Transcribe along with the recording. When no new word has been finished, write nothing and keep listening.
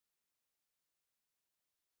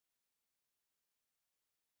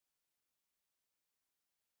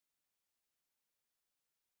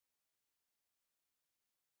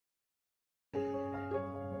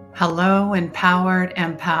Hello, empowered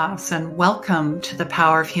empaths, and welcome to the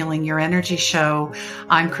Power of Healing Your Energy show.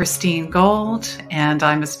 I'm Christine Gold, and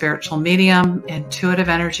I'm a spiritual medium, intuitive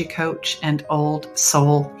energy coach, and old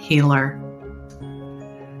soul healer.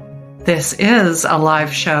 This is a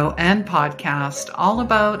live show and podcast all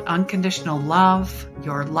about unconditional love,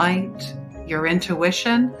 your light, your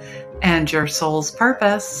intuition, and your soul's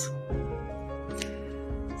purpose.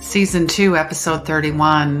 Season 2, episode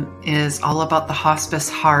 31 is all about the Hospice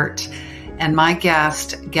Heart, and my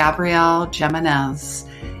guest, Gabrielle Jimenez,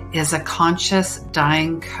 is a conscious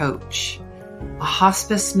dying coach, a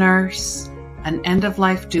hospice nurse, an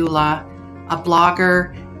end-of-life doula, a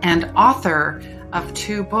blogger, and author of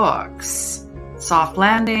 2 books, Soft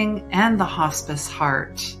Landing and The Hospice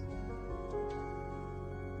Heart.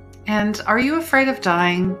 And are you afraid of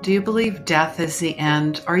dying? Do you believe death is the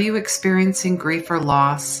end? Are you experiencing grief or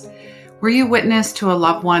loss? Were you witness to a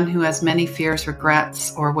loved one who has many fears,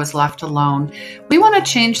 regrets, or was left alone? We want to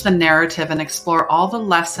change the narrative and explore all the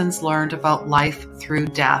lessons learned about life through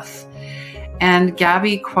death. And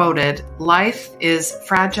Gabby quoted, "Life is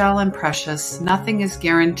fragile and precious. Nothing is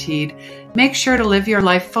guaranteed. Make sure to live your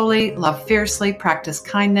life fully, love fiercely, practice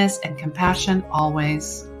kindness and compassion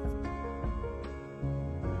always."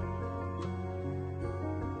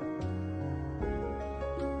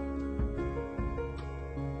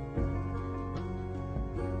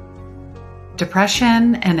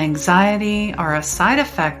 Depression and anxiety are a side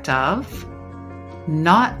effect of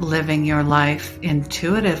not living your life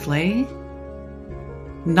intuitively,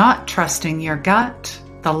 not trusting your gut,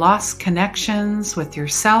 the lost connections with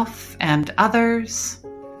yourself and others.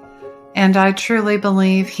 And I truly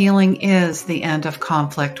believe healing is the end of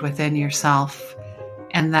conflict within yourself,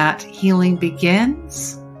 and that healing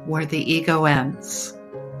begins where the ego ends.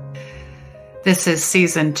 This is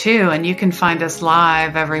season 2, and you can find us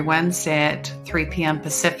live every Wednesday at 3 p.m.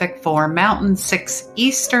 Pacific, 4 Mountain, 6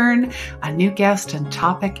 Eastern. A new guest and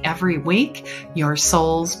topic every week. Your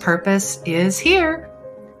soul's purpose is here.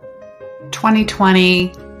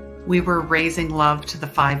 2020, we were raising love to the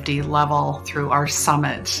 5D level through our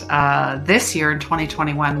summit. This year in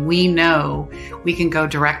 2021, we know we can go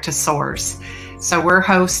direct to source. So we're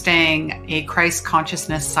hosting a Christ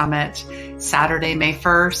Consciousness Summit Saturday, May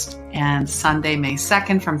 1st and Sunday, May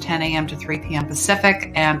 2nd from 10 a.m. to 3 p.m.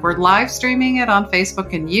 Pacific. And we're live streaming it on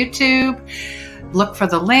Facebook and YouTube. Look for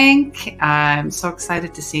the link. I'm so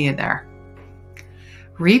excited to see you there.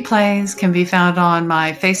 Replays can be found on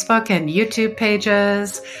my Facebook and YouTube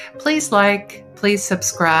pages. Please like, please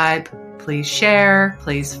subscribe, please share,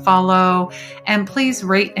 please follow, and please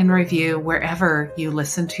rate and review wherever you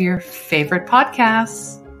listen to your favorite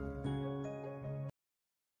podcasts.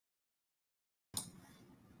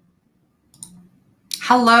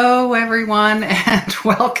 Hello, everyone, and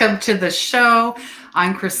welcome to the show.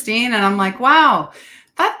 I'm Christine, and I'm like, wow,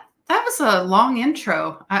 that was a long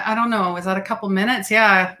intro. I don't know. Was that a couple minutes?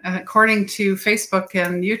 Yeah. According to Facebook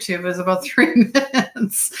and YouTube, it was about 3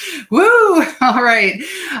 minutes. Woo. All right.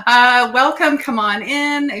 Welcome. Come on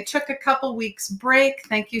in. I took a couple weeks break.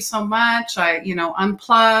 Thank you so much. I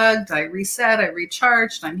unplugged, I reset, I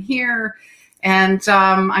recharged. I'm here. And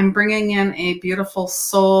I'm bringing in a beautiful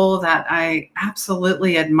soul that I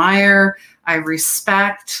absolutely admire. I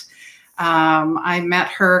respect. I met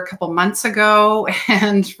her a couple months ago,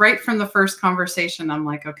 and right from the first conversation, I'm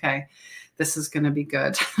like, okay, this is going to be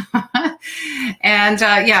good. And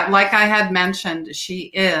like I had mentioned,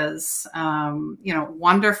 she is,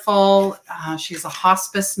 wonderful. She's a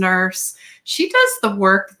hospice nurse. She does the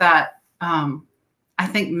work that I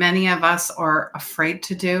think many of us are afraid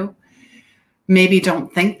to do, maybe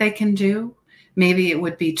don't think they can do. Maybe it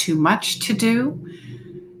would be too much to do.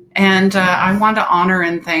 And I want to honor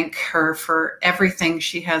and thank her for everything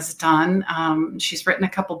she has done. She's written a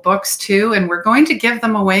couple books too, and we're going to give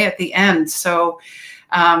them away at the end. So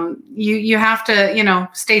you have to,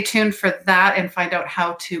 stay tuned for that and find out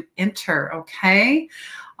how to enter. Okay.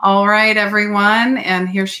 All right, everyone. And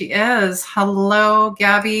here she is. Hello,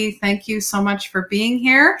 Gabby. Thank you so much for being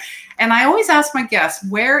here. And I always ask my guests,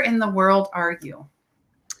 where in the world are you?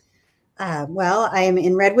 Well, I am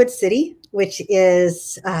in Redwood City, which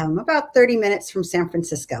is about 30 minutes from San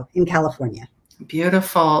Francisco in California.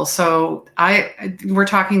 Beautiful. So we're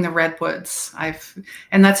talking the redwoods.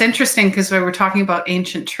 And that's interesting because we were talking about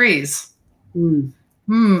ancient trees. There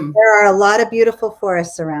are a lot of beautiful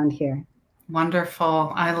forests around here.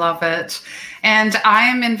 Wonderful. I love it. And I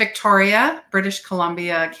am in Victoria, British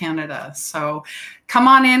Columbia, Canada. So come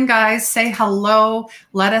on in, guys. Say hello.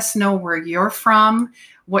 Let us know where you're from,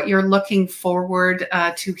 what you're looking forward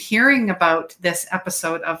to hearing about this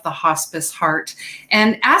episode of the Hospice Heart,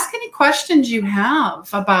 and ask any questions you have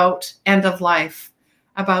about end of life,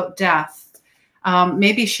 about death.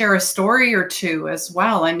 Maybe share a story or two as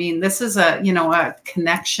well. I mean, this is a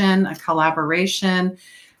connection, a collaboration.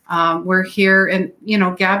 We're here, and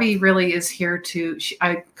Gabby really is here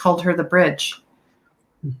I called her the bridge,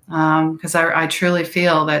 because I truly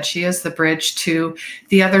feel that she is the bridge to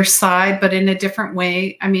the other side, but in a different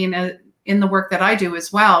way. I mean, in the work that I do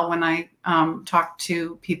as well, when I talk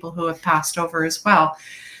to people who have passed over as well.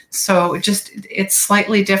 So it's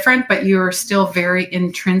slightly different, but you are still very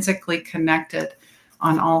intrinsically connected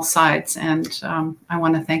on all sides. And I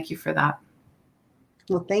want to thank you for that.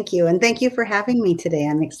 Well, thank you. And thank you for having me today.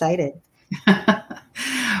 I'm excited.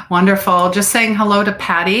 Wonderful. Just saying hello to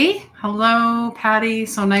Patty. Hello, Patty.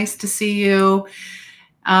 So nice to see you.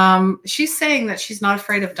 She's saying that she's not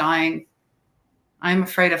afraid of dying. I'm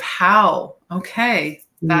afraid of how. Okay.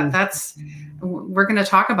 We're going to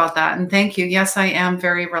talk about that. And thank you. Yes, I am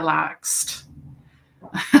very relaxed.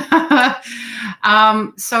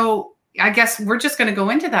 So I guess we're just going to go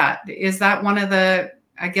into that. Is that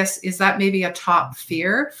is that maybe a top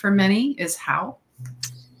fear for many, is how?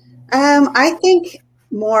 I think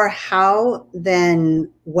more how than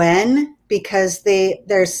when, because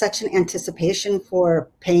there's such an anticipation for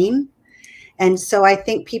pain. And so I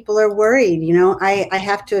think people are worried. I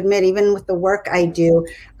have to admit, even with the work I do,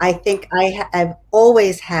 I think I've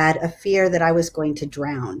always had a fear that I was going to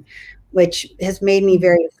drown, which has made me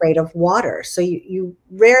very afraid of water. So you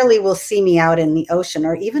rarely will see me out in the ocean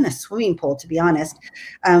or even a swimming pool, to be honest,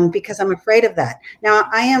 because I'm afraid of that. Now,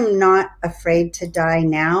 I am not afraid to die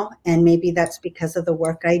now, and maybe that's because of the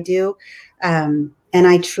work I do. And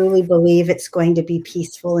I truly believe it's going to be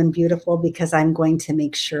peaceful and beautiful because I'm going to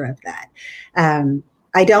make sure of that.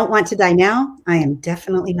 I don't want to die now. I am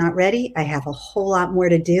definitely not ready. I have a whole lot more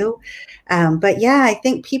to do. But yeah, I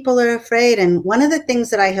think people are afraid. And one of the things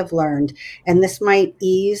that I have learned, and this might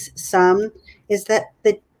ease some, is that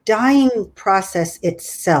the dying process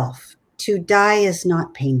itself, to die is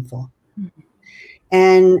not painful. Mm-hmm.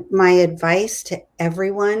 And my advice to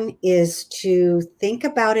everyone is to think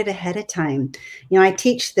about it ahead of time. I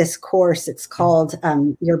teach this course. It's called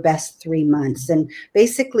Your Best 3 Months. And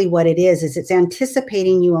basically what it is it's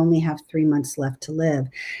anticipating you only have 3 months left to live.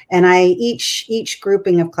 And each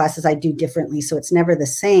grouping of classes I do differently, so it's never the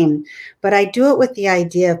same. But I do it with the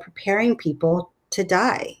idea of preparing people to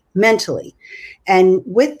die mentally. And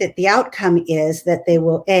with it, the outcome is that they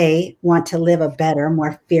will, A, want to live a better,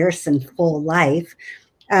 more fierce and full life.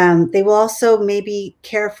 They will also maybe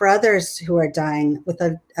care for others who are dying with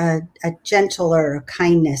a gentler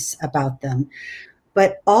kindness about them.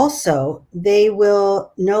 But also they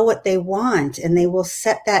will know what they want, and they will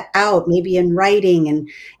set that out maybe in writing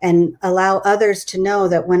and allow others to know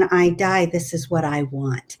that when I die, this is what I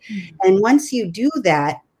want. Mm-hmm. And once you do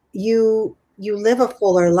that, you live a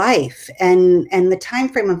fuller life, and the time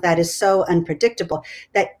frame of that is so unpredictable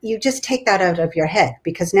that you just take that out of your head,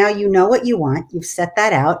 because now you know what you want, you've set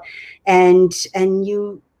that out, and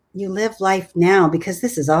you live life now, because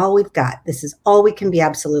this is all we've got. This is all we can be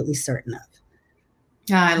absolutely certain of.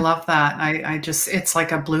 Yeah, I love that. It's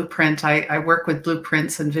like a blueprint. I work with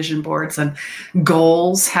blueprints and vision boards and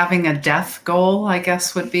goals. Having a death goal, I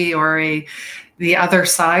guess, would be, or the other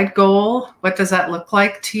side goal. What does that look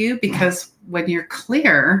like to you? Because when you're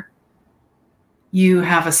clear, you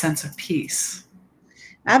have a sense of peace.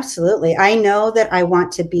 Absolutely. I know that I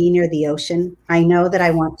want to be near the ocean. I know that I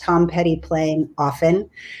want Tom Petty playing often.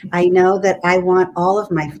 I know that I want all of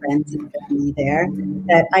my friends and family there,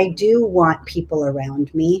 that I do want people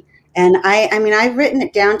around me. And I mean, I've written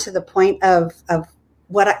it down to the point of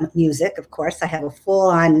music, of course. I have a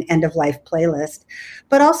full-on end-of-life playlist,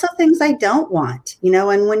 but also things I don't want,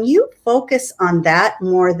 and when you focus on that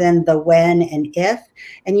more than the when and if,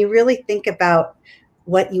 and you really think about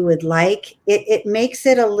what you would like, it makes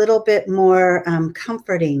it a little bit more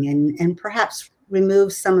comforting, and perhaps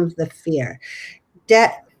removes some of the fear.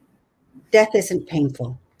 Death isn't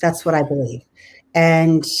painful. That's what I believe.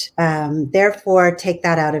 And therefore, take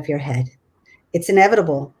that out of your head. It's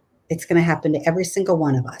inevitable. It's going to happen to every single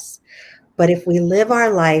one of us. But if we live our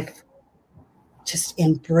life just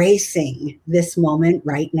embracing this moment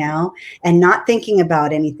right now and not thinking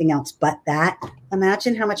about anything else but that,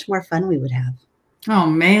 imagine how much more fun we would have. Oh,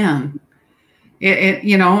 man.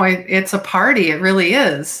 It's a party. It really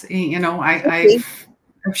is. I've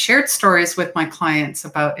shared stories with my clients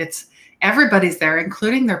about it's everybody's there,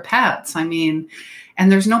 including their pets. I mean,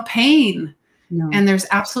 and there's no pain. No. And there's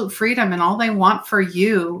absolute freedom, and all they want for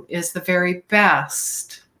you is the very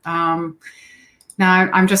best. Now,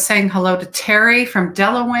 I'm just saying hello to Terry from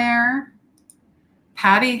Delaware.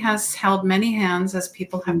 Patty has held many hands as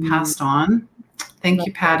people have passed on. Thank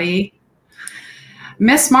you, Patty.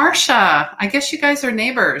 Miss Marcia, I guess you guys are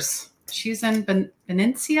neighbors. She's in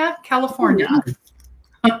Benicia, California.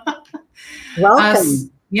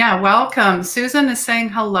 Welcome. Yeah, welcome. Susan is saying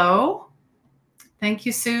hello. Thank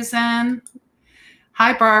you, Susan.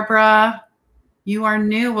 Hi, Barbara. You are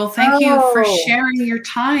new. Well, thank you for sharing your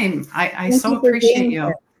time. I so appreciate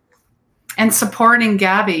you. And supporting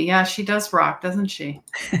Gabby. Yeah, she does rock, doesn't she?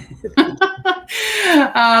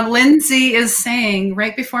 Lindsay is saying,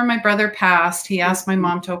 right before my brother passed, he asked my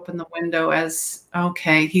mom to open the window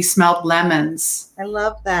he smelled lemons. I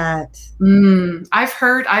love that.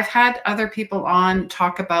 I've had other people on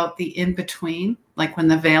talk about the in-between, like when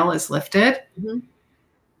the veil is lifted.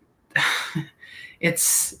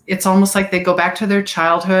 It's almost like they go back to their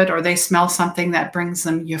childhood, or they smell something that brings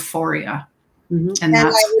them euphoria. And I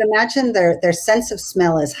would imagine their sense of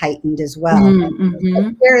smell is heightened as well.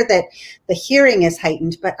 I hear that the hearing is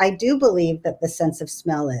heightened, but I do believe that the sense of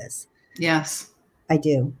smell is. Yes. I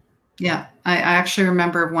do. Yeah. I actually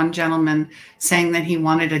remember one gentleman saying that he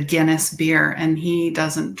wanted a Guinness beer, and he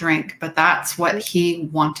doesn't drink, but that's what he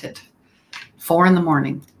wanted. 4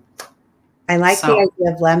 a.m. I like the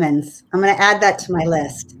idea of lemons. I'm going to add that to my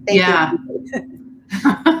list. Thank you.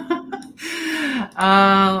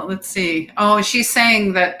 Let's see. Oh, she's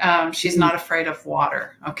saying that she's not afraid of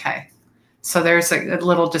water. Okay. So there's a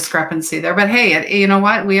little discrepancy there. But hey, you know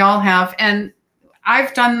what? We all have. And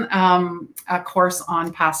I've done a course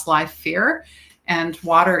on past life fear, and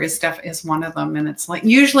water is one of them. And it's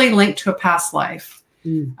usually linked to a past life.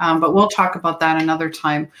 But we'll talk about that another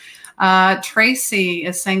time. Tracy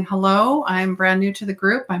is saying, hello, I'm brand new to the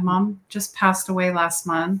group. My mom just passed away last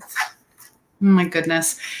month. Oh my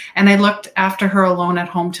goodness. And I looked after her alone at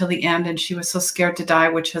home till the end, and she was so scared to die,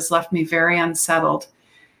 which has left me very unsettled.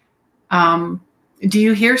 Do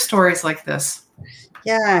you hear stories like this?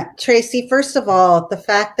 Yeah, Tracy, first of all, the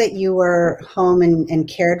fact that you were home and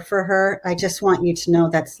cared for her, I just want you to know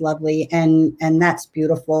that's lovely, and that's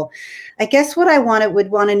beautiful. I guess what I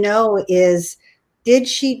would want to know is, did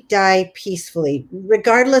she die peacefully,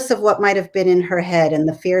 regardless of what might have been in her head and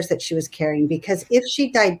the fears that she was carrying? Because if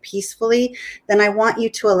she died peacefully, then I want you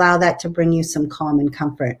to allow that to bring you some calm and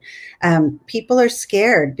comfort. People are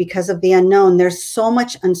scared because of the unknown. There's so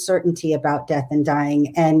much uncertainty about death and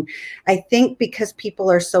dying. And I think because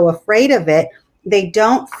people are so afraid of it, they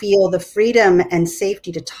don't feel the freedom and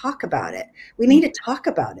safety to talk about it. We need to talk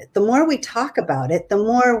about it. The more we talk about it, the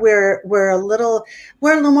more we're a little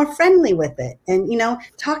more friendly with it. And,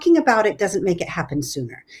 talking about it doesn't make it happen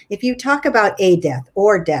sooner. If you talk about a death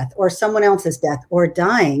or someone else's death or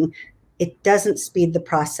dying, it doesn't speed the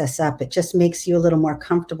process up. It just makes you a little more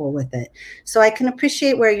comfortable with it. So I can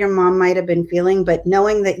appreciate where your mom might have been feeling, but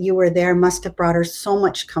knowing that you were there must have brought her so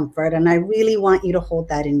much comfort. And I really want you to hold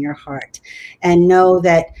that in your heart and know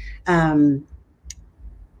that,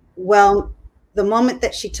 the moment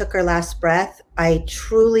that she took her last breath, I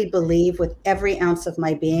truly believe with every ounce of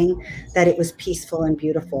my being that it was peaceful and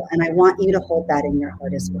beautiful. And I want you to hold that in your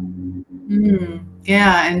heart as well.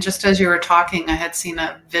 Yeah. And just as you were talking, I had seen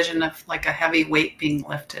a vision of like a heavy weight being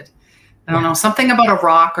lifted. I don't know, something about a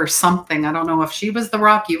rock or something. I don't know if she was the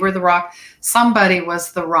rock, you were the rock, somebody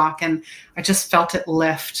was the rock. And I just felt it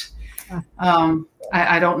lift.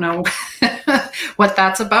 I don't know what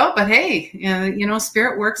that's about, but hey,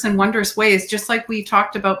 spirit works in wondrous ways. Just like we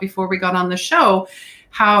talked about before we got on the show,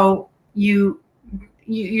 how you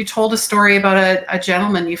told a story about a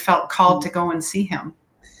gentleman you felt called to go and see him.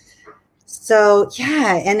 So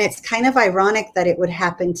yeah, and it's kind of ironic that it would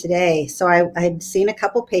happen today. So I had seen a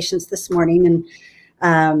couple patients this morning,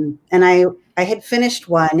 and I had finished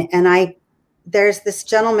one, and there's this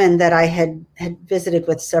gentleman that I had visited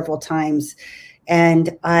with several times,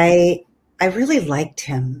 and I really liked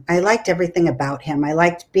him. I liked everything about him. I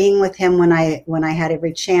liked being with him when I had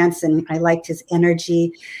every chance, and I liked his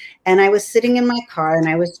energy. And I was sitting in my car and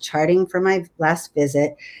I was charting for my last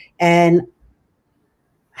visit, and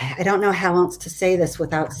I don't know how else to say this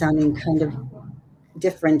without sounding kind of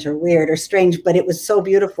different or weird or strange, but it was so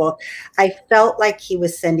beautiful. I felt like he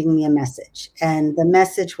was sending me a message, and the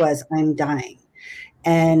message was, I'm dying.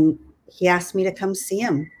 And he asked me to come see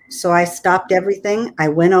him. So I stopped everything. I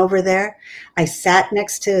went over there. I sat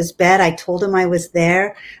next to his bed. I told him I was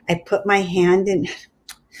there. I put my hand in.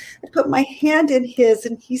 I put my hand in his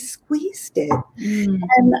and he squeezed it. Mm.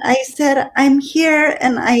 And I said, I'm here.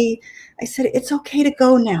 And I said, it's okay to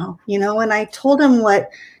go now, you know, and I told him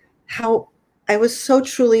how I was so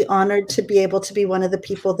truly honored to be able to be one of the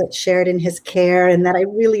people that shared in his care and that I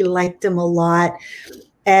really liked him a lot.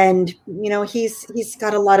 And, you know, he's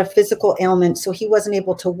got a lot of physical ailments, so he wasn't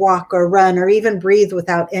able to walk or run or even breathe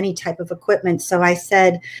without any type of equipment. So I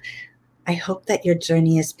said, I hope that your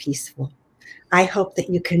journey is peaceful. I hope that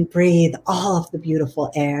you can breathe all of the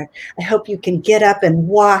beautiful air. I hope you can get up and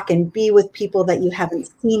walk and be with people that you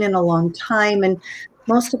haven't seen in a long time. And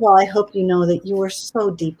most of all, I hope you know that you were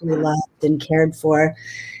so deeply loved and cared for.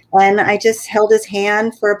 And I just held his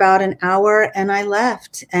hand for about an hour and I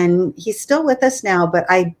left. And he's still with us now, but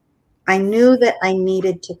I knew that I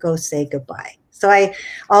needed to go say goodbye. So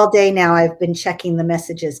all day now, I've been checking the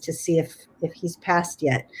messages to see if he's passed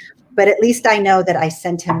yet. But at least I know that I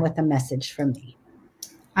sent him with a message from me.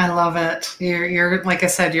 I love it. You're like I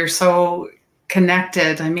said, you're so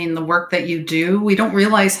connected. I mean, the work that you do, we don't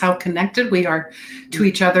realize how connected we are to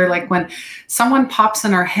each other. Like when someone pops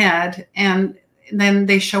in our head and then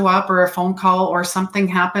they show up or a phone call or something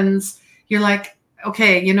happens, you're like,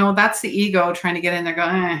 okay, you know, that's the ego trying to get in there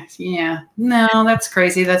going, yeah, no, that's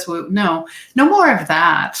crazy. No more of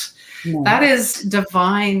that. No. That is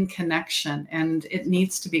divine connection and it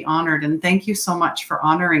needs to be honored. And thank you so much for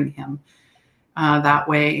honoring him that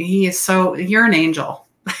way. You're an angel,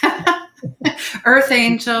 earth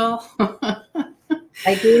angel.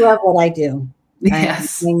 I do love what I do.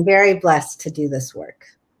 Yes. I'm very blessed to do this work.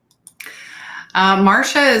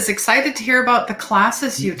 Marcia is excited to hear about the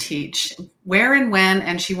classes you teach, where and when,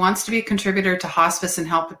 and she wants to be a contributor to hospice and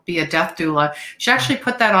help be a death doula. She actually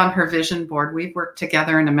put that on her vision board. We've worked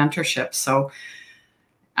together in a mentorship. So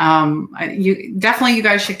you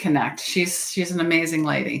guys should connect. She's an amazing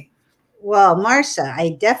lady. Well, Marcia,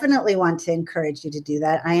 I definitely want to encourage you to do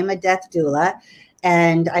that. I am a death doula.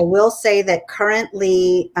 And I will say that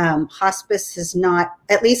currently hospice has not,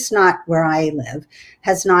 at least not where I live,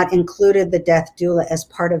 has not included the death doula as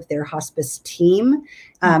part of their hospice team.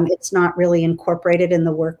 It's not really incorporated in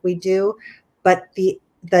the work we do. But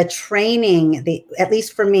the training, at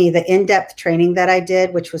least for me, the in-depth training that I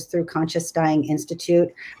did, which was through Conscious Dying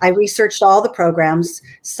Institute, I researched all the programs.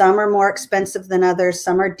 Some are more expensive than others.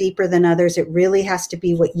 Some are deeper than others. It really has to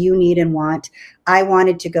be what you need and want. I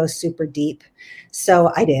wanted to go super deep.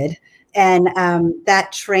 So I did. And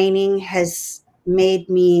that training has made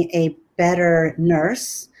me a better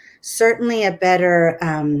nurse, certainly a better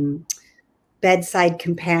bedside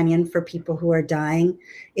companion for people who are dying.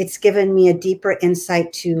 It's given me a deeper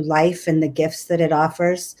insight to life and the gifts that it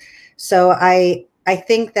offers. So I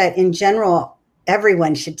think that in general,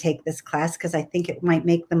 everyone should take this class because I think it might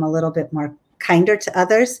make them a little bit more kinder to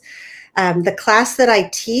others. The class that I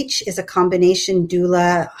teach is a combination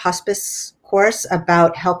doula hospice course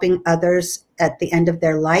about helping others at the end of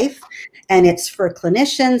their life. And it's for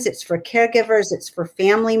clinicians, it's for caregivers, it's for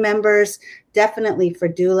family members, definitely for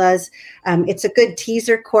doulas. It's a good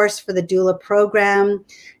teaser course for the doula program.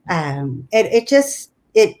 It's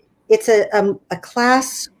a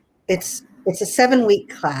class. It's a 7-week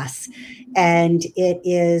class, and it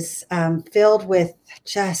is filled with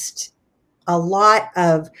just a lot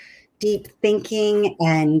of deep thinking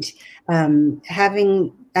and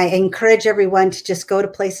I encourage everyone to just go to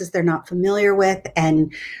places they're not familiar with.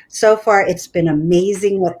 And so far, it's been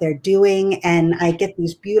amazing what they're doing. And I get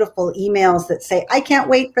these beautiful emails that say, I can't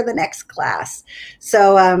wait for the next class.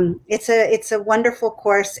 So it's a wonderful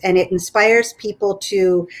course, and it inspires people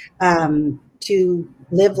to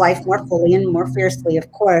live life more fully and more fiercely,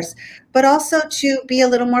 of course, but also to be a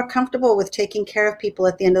little more comfortable with taking care of people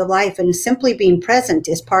at the end of life. And simply being present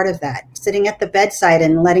is part of that, sitting at the bedside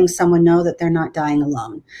and letting someone know that they're not dying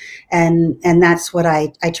alone. And that's what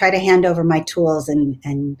I try to hand over my tools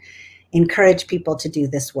and encourage people to do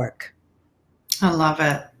this work. I love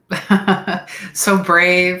it. So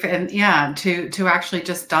brave. And yeah, to actually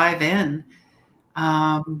just dive in.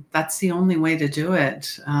 That's the only way to do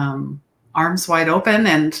it. Arms wide open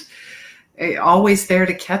and always there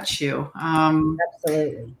to catch you.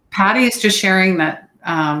 Absolutely. Patty is just sharing that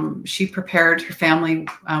she prepared her family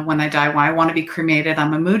when I die. When I want to be cremated.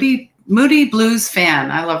 I'm a Moody Blues fan.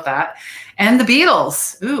 I love that. And the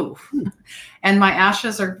Beatles. Ooh. And my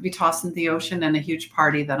ashes are to be tossed into the ocean and a huge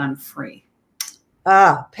party that I'm free.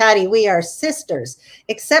 Ah, Patty, we are sisters,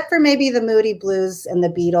 except for maybe the Moody Blues and the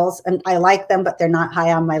Beatles. And I like them, but they're not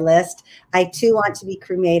high on my list. I too want to be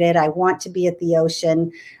cremated. I want to be at the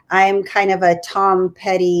ocean. I'm kind of a Tom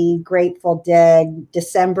Petty, Grateful Dead,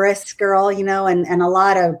 Decemberist girl, and a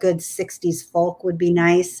lot of good 60s folk would be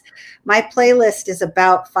nice. My playlist is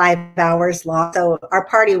about 5 hours long, so our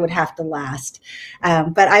party would have to last.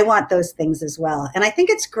 But I want those things as well. And I think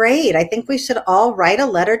it's great. I think we should all write a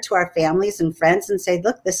letter to our families and friends and say,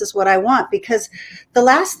 look, this is what I want. Because the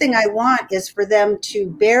last thing I want is for them to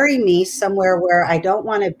bury me somewhere where I don't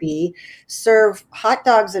want to be, serve hot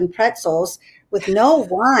dogs and pretzels with no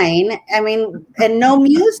wine, and no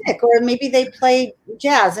music, or maybe they play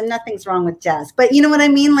jazz, and nothing's wrong with jazz. But you know what I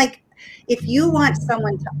mean? Like, if you want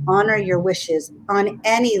someone to honor your wishes on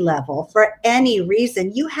any level, for any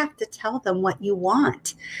reason, you have to tell them what you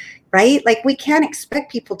want, right? Like, we can't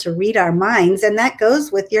expect people to read our minds, and that goes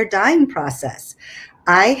with your dying process.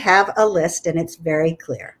 I have a list, and it's very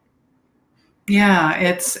clear. Yeah,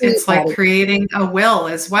 it's like creating a will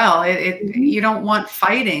as well. You don't want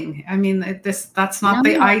fighting. I mean, that's not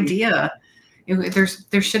the idea.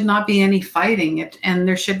 There should not be any fighting, and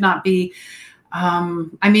there should not be.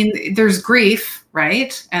 I mean, there's grief,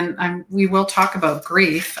 right? And we will talk about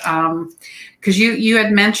grief, because you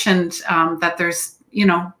had mentioned that there's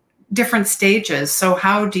different stages. So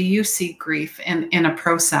how do you see grief in a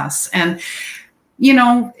process? And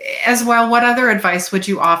as well, what other advice would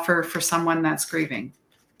you offer for someone that's grieving?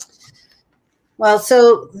 Well,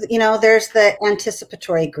 so, there's the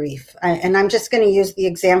anticipatory grief. And I'm just going to use the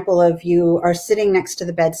example of you are sitting next to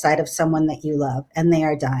the bedside of someone that you love, and they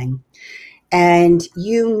are dying. And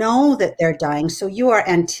you know that they're dying, so you are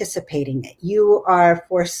anticipating it. You are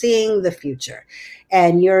foreseeing the future.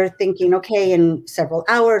 And you're thinking, okay, in several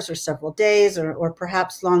hours or several days or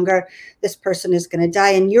perhaps longer, this person is going to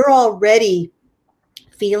die. And you're already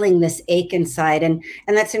feeling this ache inside, and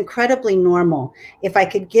that's incredibly normal. If I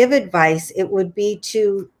could give advice, it would be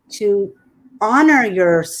to honor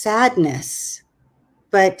your sadness,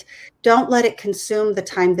 but don't let it consume the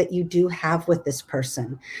time that you do have with this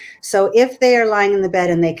person. So if they are lying in the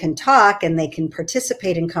bed and they can talk and they can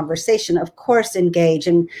participate in conversation, of course, engage,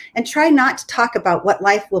 and try not to talk about what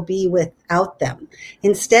life will be without them.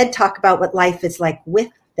 Instead, talk about what life is like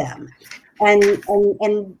with them.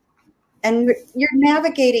 And you're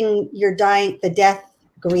navigating the death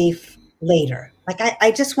grief later. Like,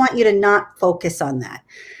 I just want you to not focus on that.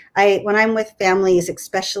 When I'm with families,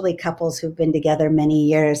 especially couples who've been together many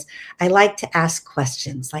years, I like to ask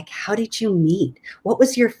questions like, how did you meet? What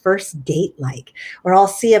was your first date like? Or I'll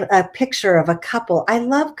see a picture of a couple. I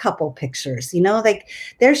love couple pictures, like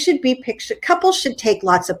there should be couples should take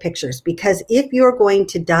lots of pictures, because if you're going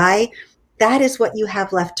to die, that is what you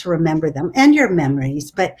have left to remember them and your memories.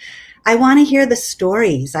 But I want to hear the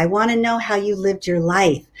stories. I want to know how you lived your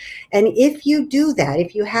life. And if you do that,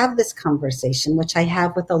 if you have this conversation, which I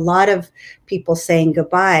have with a lot of people saying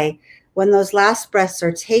goodbye, when those last breaths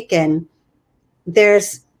are taken,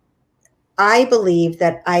 I believe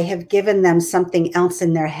that I have given them something else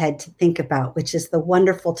in their head to think about, which is the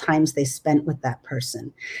wonderful times they spent with that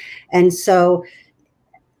person. And so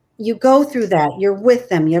you go through that, you're with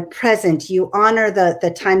them, you're present, you honor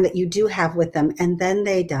the time that you do have with them, and then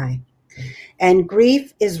they die. And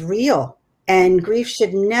grief is real, and grief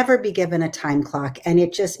should never be given a time clock. And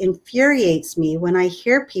it just infuriates me when I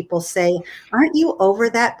hear people say, aren't you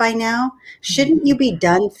over that by now? Shouldn't you be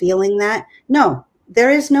done feeling that? No,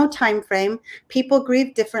 there is no time frame. People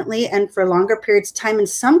grieve differently and for longer periods of time. And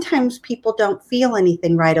sometimes people don't feel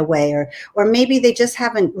anything right away, or maybe they just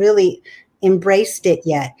haven't really embraced it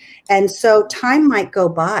yet. And so time might go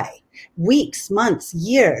by. Weeks, months,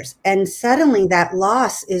 years, and suddenly that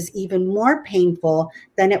loss is even more painful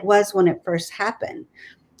than it was when it first happened.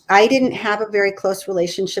 I didn't have a very close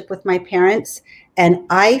relationship with my parents, and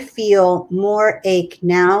I feel more ache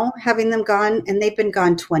now having them gone, and they've been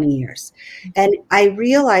gone 20 years. And I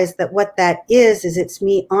realize that what that is it's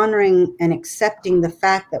me honoring and accepting the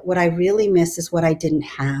fact that what I really miss is what I didn't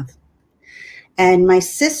have. And my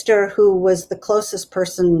sister, who was the closest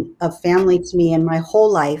person of family to me in my whole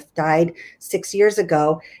life, died 6 years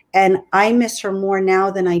ago. And I miss her more now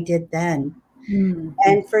than I did then. Mm-hmm.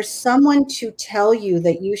 And for someone to tell you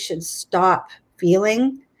that you should stop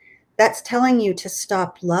feeling, that's telling you to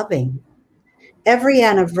stop loving. Every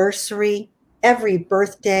anniversary, every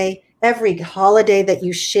birthday, every holiday that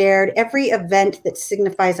you shared, every event that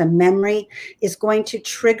signifies a memory is going to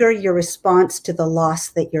trigger your response to the loss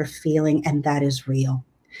that you're feeling, and that is real.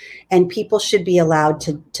 And people should be allowed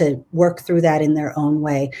to work through that in their own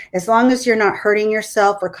way. As long as you're not hurting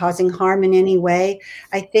yourself or causing harm in any way,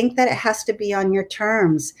 I think that it has to be on your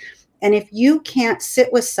terms. And if you can't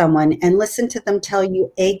sit with someone and listen to them tell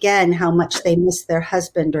you again how much they miss their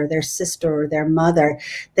husband or their sister or their mother,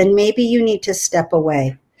 then maybe you need to step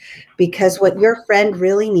away. because what your friend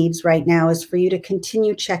really needs right now is for you to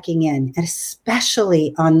continue checking in, and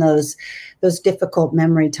especially on those difficult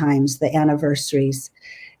memory times, the anniversaries.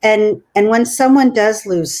 And when someone does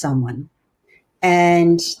lose someone,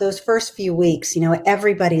 and those first few weeks,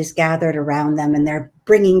 everybody's gathered around them and they're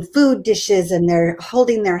bringing food dishes and they're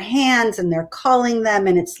holding their hands and they're calling them,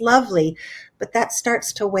 and it's lovely. But that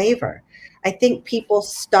starts to waver. I think people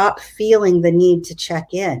stop feeling the need to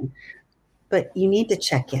check in, but you need to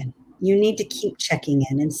check in. You need to keep checking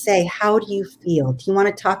in and say, how do you feel? Do you want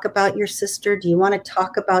to talk about your sister? Do you want to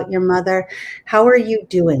talk about your mother? How are you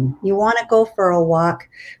doing? You want to go for a walk,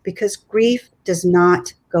 because grief does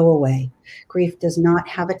not go away. Grief does not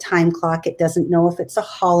have a time clock. It doesn't know if it's a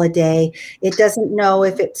holiday. It doesn't know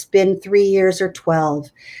if it's been 3 years or 12.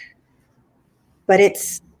 But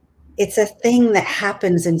it's a thing that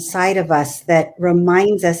happens inside of us that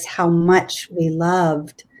reminds us how much we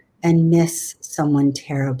loved and miss someone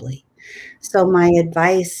terribly. So my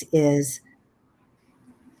advice is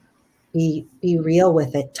be real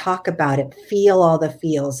with it, talk about it, feel all the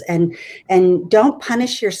feels, and don't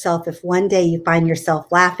punish yourself if one day you find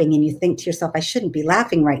yourself laughing and you think to yourself, I shouldn't be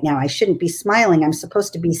laughing right now. I shouldn't be smiling. I'm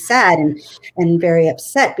supposed to be sad and very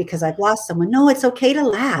upset because I've lost someone. No, it's okay to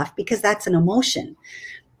laugh, because that's an emotion.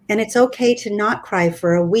 And it's okay to not cry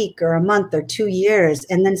for a week or a month or 2 years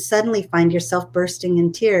and then suddenly find yourself bursting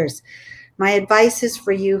in tears. My advice is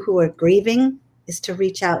for you who are grieving is to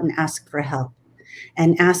reach out and ask for help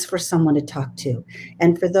and ask for someone to talk to.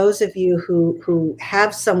 And for those of you who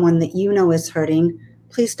have someone that you know is hurting,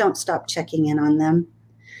 please don't stop checking in on them.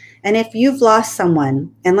 And if you've lost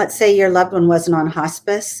someone, and let's say your loved one wasn't on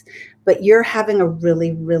hospice, but you're having a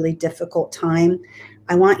really, really difficult time,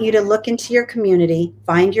 I want you to look into your community,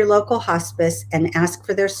 find your local hospice, and ask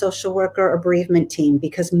for their social worker or bereavement team,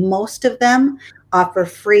 because most of them offer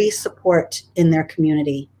free support in their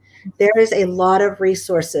community. There is a lot of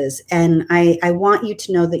resources, and I want you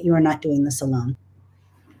to know that you are not doing this alone.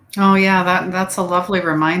 Oh yeah, that's a lovely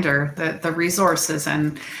reminder, that the resources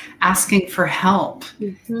and asking for help,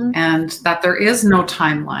 and that there is no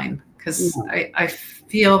timeline, because I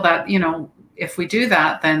feel that, if we do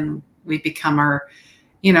that, then we become our,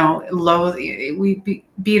 low, we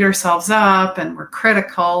beat ourselves up and we're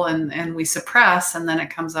critical and we suppress, and then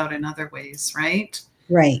it comes out in other ways, right?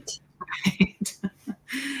 Right. Right.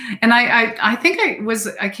 And I think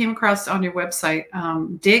I came across on your website,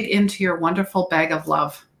 dig into your wonderful bag of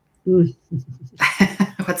love.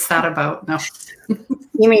 What's that about? No.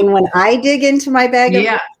 You mean when I dig into my bag of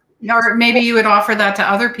love? Or maybe you would offer that to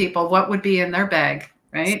other people. What would be in their bag,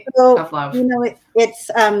 right? So, of love.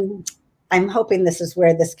 It's I'm hoping this is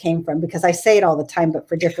where this came from, because I say it all the time, but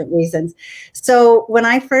for different reasons. So when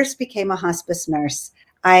I first became a hospice nurse,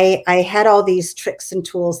 I had all these tricks and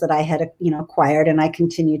tools that I had, acquired, and I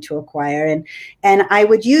continue to acquire, and I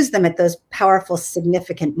would use them at those powerful,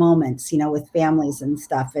 significant moments, with families and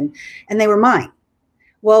stuff, and they were mine.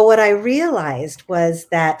 Well, what I realized was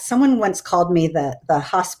that someone once called me the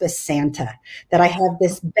hospice Santa, that I have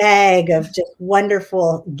this bag of just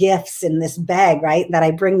wonderful gifts in this bag, right? That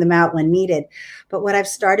I bring them out when needed. But what I've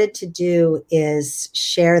started to do is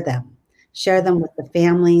share them with the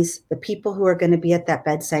families, the people who are going to be at that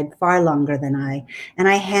bedside far longer than I. And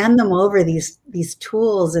I hand them over these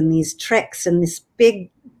tools and these tricks and this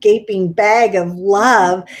big gaping bag of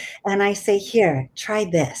love. And I say, here, try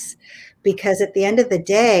this. Because at the end of the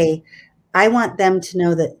day, I want them to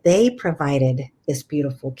know that they provided this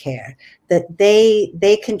beautiful care, that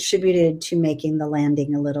they contributed to making the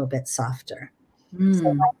landing a little bit softer.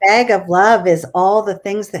 So my bag of love is all the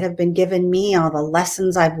things that have been given me, all the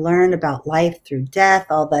lessons I've learned about life through death,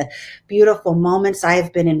 all the beautiful moments I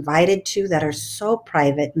have been invited to that are so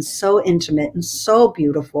private and so intimate and so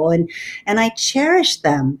beautiful. And I cherish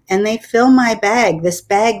them, and they fill my bag, this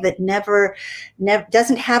bag that never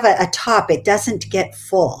doesn't have a top. It doesn't get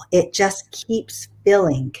full. It just keeps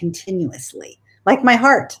filling continuously, like my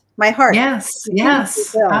heart. Yes,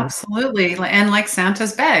 absolutely. And like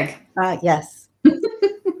Santa's bag. Yes.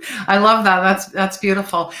 I love that. That's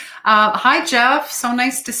beautiful. Hi, Jeff. So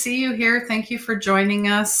nice to see you here. Thank you for joining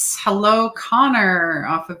us. Hello, Connor,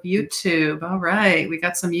 off of YouTube. All right. We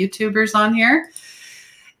got some YouTubers on here.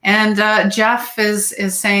 And Jeff is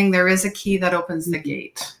saying there is a key that opens the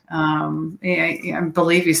gate. I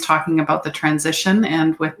believe he's talking about the transition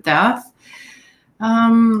and with death.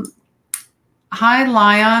 Hi,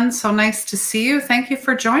 Lion. So nice to see you. Thank you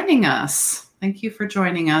for joining us.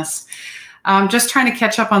 Just trying to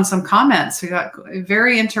catch up on some comments. We got a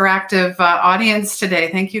very interactive audience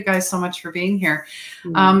today. Thank you guys so much for being here.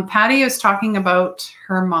 Patty is talking about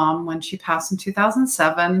her mom when she passed in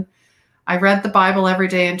 2007. I read the Bible every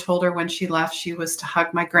day and told her when she left, she was to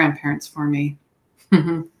hug my grandparents for me.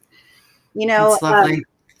 You know, That's lovely.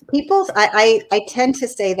 I tend to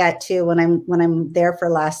say that too when I'm there for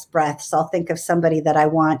last breaths. I'll think of somebody that I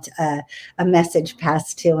want a message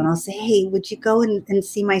passed to, and I'll say, "Hey, would you go and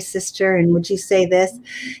see my sister? And would you say this?"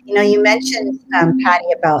 You know, you mentioned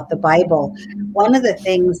Patty about the Bible. One of the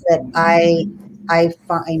things that I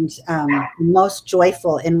find most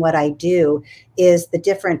joyful in what I do is the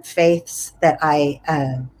different faiths that I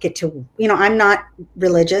get to. You know, I'm not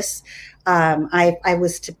religious. I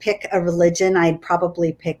was to pick a religion, I'd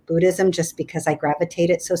probably pick Buddhism just because I gravitate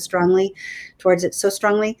it so strongly towards it so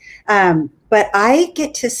strongly. But I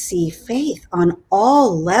get to see faith on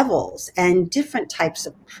all levels and different types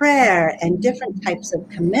of prayer and different types of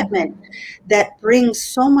commitment that brings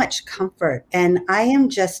so much comfort. And I am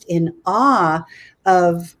just in awe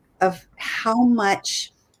of how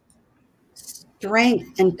much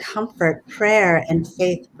strength and comfort prayer and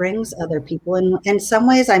faith brings other people. And in some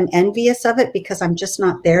ways, I'm envious of it because I'm just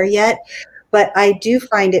not there yet. But I do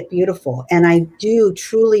find it beautiful, and I do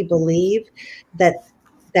truly believe that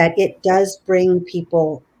it does bring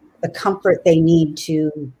people the comfort they need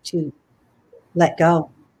to let go.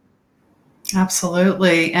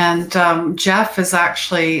 Absolutely. And Jeff is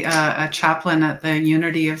actually a chaplain at the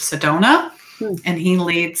Unity of Sedona, and he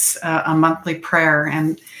leads a monthly prayer.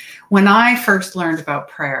 And when I first learned about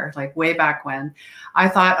prayer, like way back when, I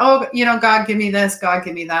thought, oh, you know, God, give me this, God,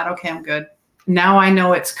 give me that. Okay, I'm good. Now I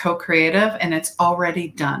know it's co-creative and it's already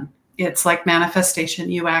done. It's like manifestation.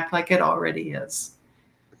 You act like it already is.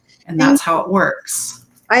 And that's how it works.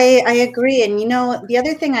 I agree. And, you know, the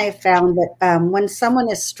other thing I have found that when someone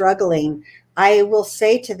is struggling, I will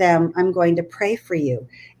say to them, I'm going to pray for you.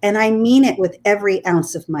 And I mean it with every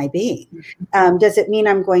ounce of my being. Does it mean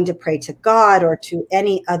I'm going to pray to God or to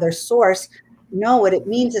any other source? No, what it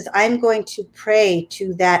means is I'm going to pray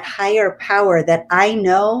to that higher power that I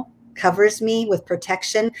know covers me with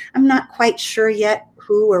protection. I'm not quite sure yet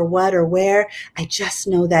who or what or where. I just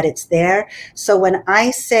know that it's there. So when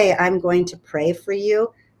I say I'm going to pray for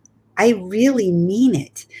you, I really mean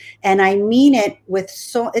it. And I mean it with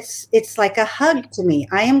it's like a hug to me.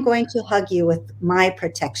 I am going to hug you with my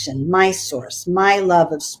protection, my source, my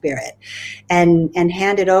love of spirit, and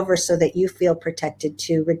hand it over so that you feel protected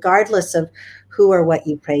too, regardless of who or what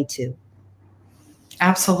you pray to.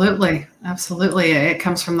 Absolutely. Absolutely. It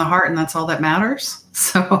comes from the heart, and that's all that matters.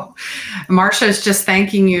 So Marcia is just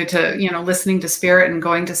thanking you to, you know, listening to spirit and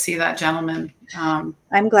going to see that gentleman.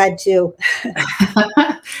 I'm glad too.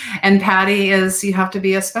 And Patty is, you have to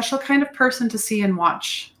be a special kind of person to see and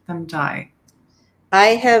watch them die.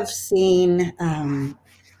 I have seen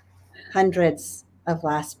hundreds of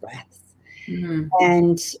last breaths. Mm-hmm.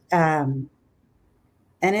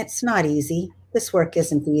 And it's not easy. This work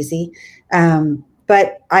isn't easy.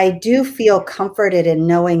 But I do feel comforted in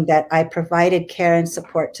knowing that I provided care and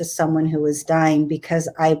support to someone who was dying, because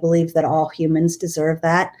I believe that all humans deserve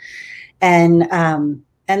that. And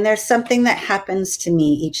there's something that happens to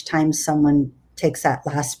me each time someone takes that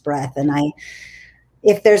last breath. And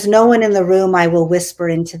if there's no one in the room, I will whisper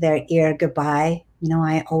into their ear, goodbye. You know,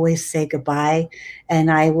 I always say goodbye, and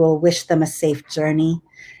I will wish them a safe journey.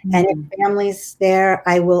 And if family's there,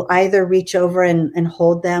 I will either reach over and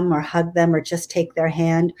hold them or hug them or just take their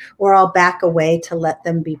hand, or I'll back away to let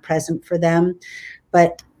them be present for them.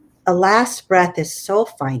 But a last breath is so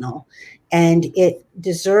final, and it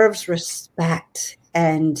deserves respect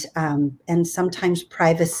and sometimes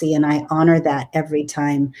privacy, and I honor that every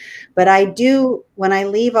time. But I do, when I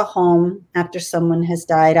leave a home after someone has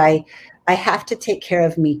died, I have to take care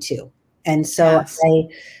of me too. And so Yes.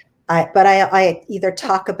 I either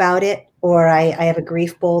talk about it, or I have a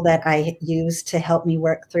grief bowl that I use to help me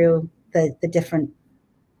work through the different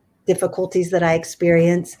difficulties that I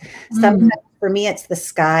experience. Sometimes for me, it's the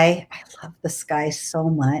sky. I love the sky so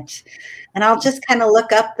much. And I'll just kind of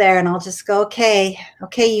look up there and I'll just go, okay,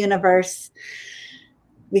 universe,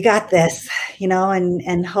 we got this, you know,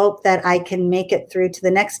 and hope that I can make it through to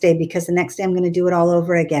the next day, because the next day I'm going to do it all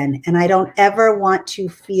over again. And I don't ever want to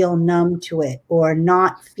feel numb to it or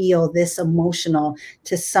not feel this emotional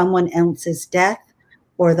to someone else's death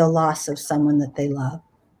or the loss of someone that they love.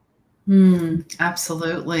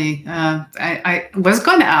 Absolutely. I was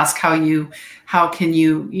going to ask how can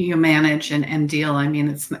you manage and deal? I mean,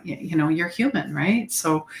 it's, you know, you're human, right?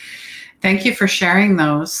 So thank you for sharing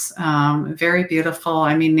those. Very beautiful.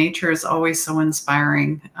 I mean, nature is always so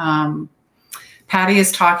inspiring. Patty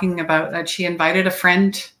is talking about that she invited a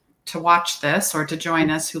friend to watch this or to join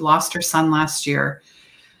us who lost her son last year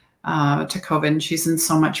to COVID, and she's in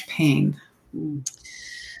so much pain. Oh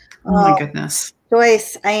my goodness.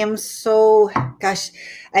 Joyce, I am so, gosh,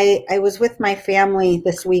 I was with my family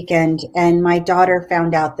this weekend and my daughter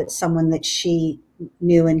found out that someone that she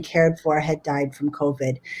knew and cared for had died from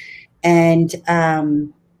COVID. And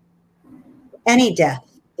any death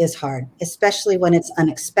is hard, especially when it's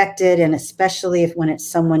unexpected and especially if when it's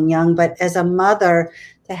someone young. But as a mother,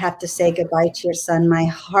 to have to say goodbye to your son, my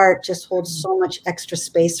heart just holds so much extra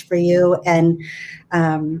space for you. And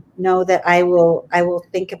know that I will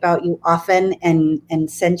think about you often and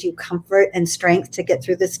send you comfort and strength to get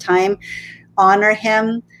through this time. Honor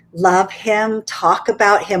him, love him, talk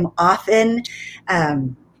about him often.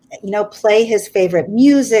 Um, play his favorite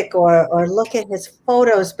music or look at his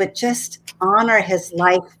photos, but just honor his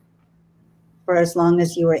life for as long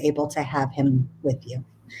as you were able to have him with you.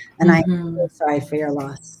 And I'm so sorry for your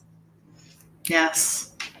loss.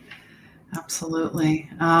 Yes, absolutely.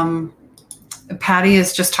 Patty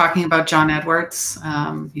is just talking about John Edwards.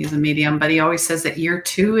 He's a medium, but he always says that year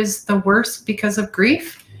 2 is the worst because of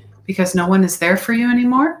grief, because no one is there for you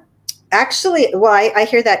anymore. Actually, well, I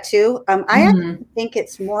hear that too. I actually think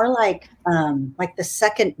it's more like the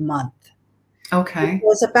second month. Okay. It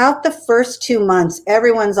was about the first 2 months.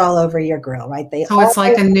 Everyone's all over your grill, right? It's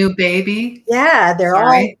like a new baby. Yeah, they're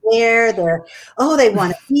all there. They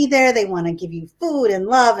want to be there. They want to give you food and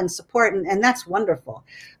love and support, and that's wonderful.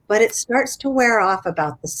 But it starts to wear off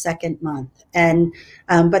about the second month, and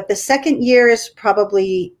but the second year is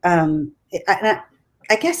probably.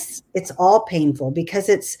 I guess it's all painful because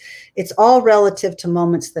it's all relative to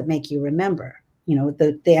moments that make you remember.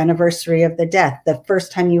 The anniversary of the death, the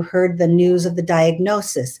first time you heard the news of the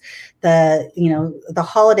diagnosis, the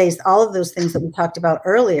holidays, all of those things that we talked about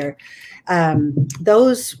earlier.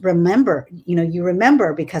 Those remember, you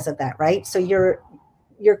remember because of that, right? So you're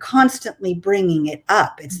constantly bringing it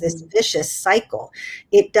up. It's this vicious cycle.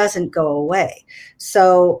 It doesn't go away.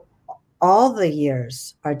 So all the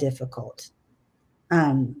years are difficult.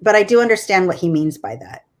 But I do understand what he means by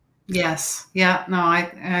that. Yes. Yeah. No,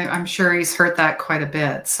 I'm sure he's heard that quite a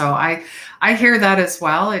bit. So I hear that as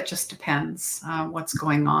well. It just depends what's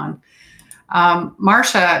going on.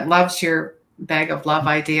 Marcia loves your bag of love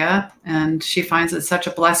idea, and she finds it such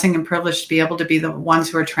a blessing and privilege to be able to be the ones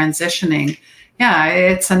who are transitioning. Yeah,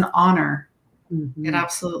 it's an honor. Mm-hmm. It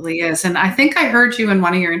absolutely is. And I think I heard you in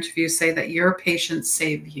one of your interviews say that your patients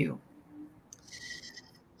save you.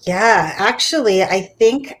 Yeah, actually, I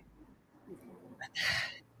think,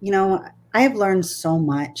 I have learned so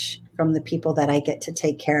much from the people that I get to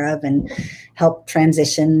take care of and help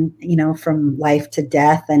transition, from life to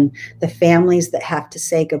death, and the families that have to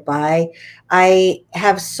say goodbye. I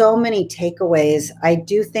have so many takeaways. I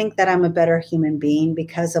do think that I'm a better human being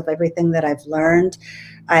because of everything that I've learned.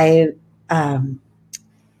 I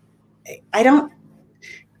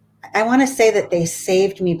want to say that they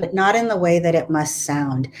saved me, but not in the way that it must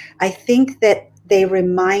sound. I think that they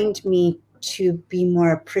remind me to be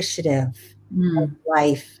more appreciative of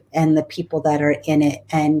life and the people that are in it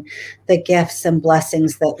and the gifts and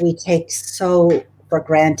blessings that we take so for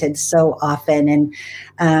granted so often. And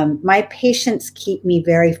my patients keep me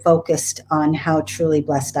very focused on how truly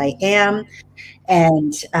blessed I am.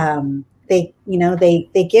 And they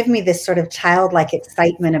give me this sort of childlike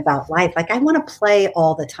excitement about life. Like I want to play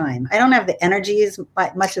all the time. I don't have the energy as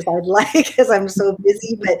much as I'd like because I'm so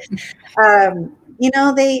busy, but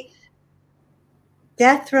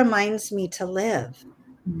death reminds me to live.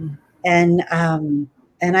 And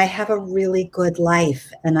I have a really good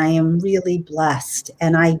life and I am really blessed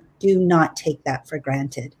and I do not take that for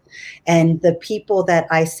granted. And the people that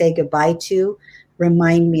I say goodbye to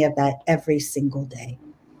remind me of that every single day.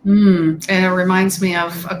 And it reminds me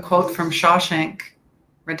of a quote from Shawshank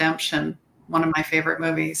Redemption, one of my favorite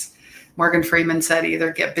movies. Morgan Freeman said,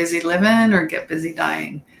 either get busy living or get busy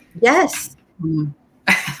dying. Yes.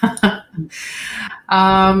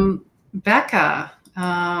 Becca,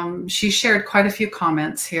 she shared quite a few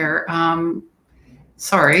comments here.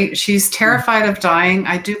 Sorry, she's terrified of dying.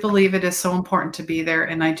 I do believe it is so important to be there,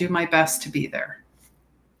 and I do my best to be there.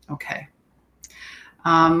 Okay.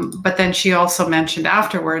 But then she also mentioned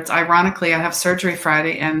afterwards, ironically, I have surgery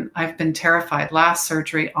Friday and I've been terrified. Last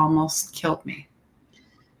surgery almost killed me.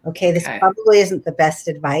 Okay, this probably isn't the best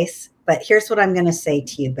advice, but here's what I'm going to say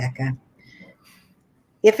to you, Becca.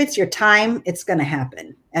 If it's your time, it's going to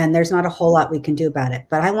happen. And there's not a whole lot we can do about it.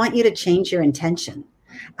 But I want you to change your intention.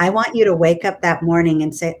 I want you to wake up that morning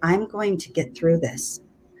and say, I'm going to get through this.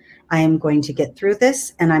 I am going to get through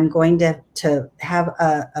this, and I'm going to have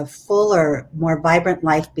a fuller, more vibrant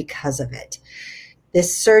life because of it.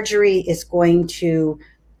 This surgery is going to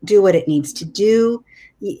do what it needs to do.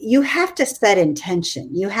 you have to set intention.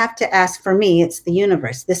 You have to ask. For me, it's the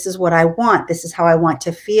universe. This is what I want. This is how I want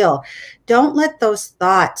to feel. Don't let those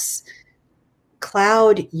thoughts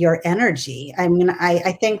cloud your energy. I mean,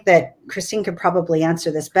 I think that Christine could probably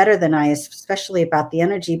answer this better than I, especially about the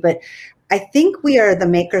energy, but I think we are the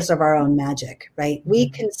makers of our own magic, right? We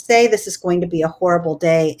can say this is going to be a horrible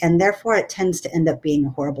day, and therefore it tends to end up being a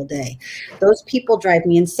horrible day. Those people drive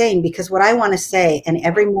me insane, because what I want to say, and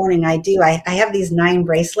every morning I do, I have these 9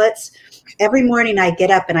 bracelets. Every morning I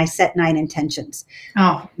get up and I set 9 intentions.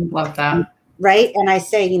 Oh, love that. Right. And I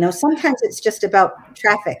say, sometimes it's just about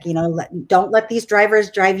traffic, don't let these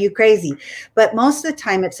drivers drive you crazy. But most of the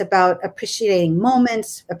time it's about appreciating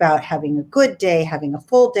moments, about having a good day, having a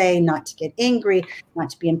full day, not to get angry,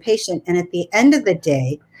 not to be impatient. And at the end of the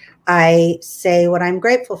day, I say what I'm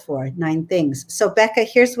grateful for, 9 things. So Becca,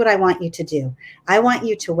 here's what I want you to do. I want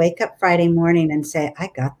you to wake up Friday morning and say,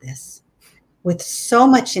 I got this, with so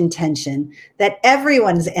much intention that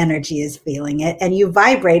everyone's energy is feeling it, and you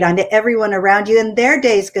vibrate onto everyone around you, and their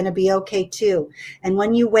day is going to be okay too. And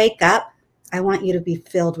when you wake up, I want you to be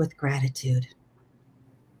filled with gratitude.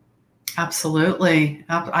 Absolutely.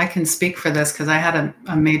 I can speak for this because I had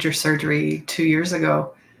a major surgery 2 years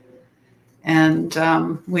ago. And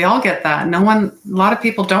we all get that. A lot of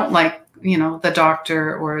people don't like, the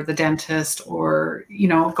doctor or the dentist or,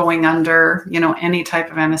 going under, any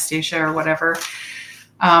type of anesthesia or whatever.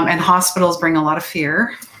 And hospitals bring a lot of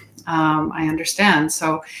fear. I understand.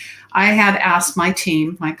 So I had asked my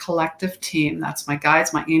team, my collective team, that's my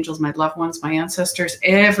guides, my angels, my loved ones, my ancestors,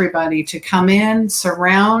 everybody to come in,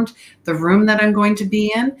 surround the room that I'm going to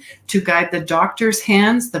be in, to guide the doctor's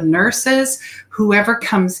hands, the nurses, whoever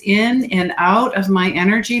comes in and out of my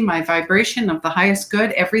energy, my vibration of the highest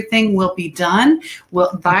good. Everything will be done.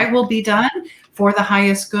 Thy will be done for the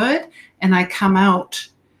highest good. And I come out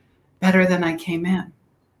better than I came in.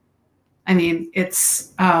 I mean,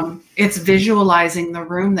 it's visualizing the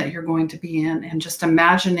room that you're going to be in, and just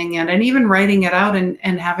imagining it, and even writing it out, and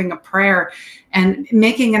having a prayer and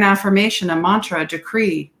making an affirmation, a mantra, a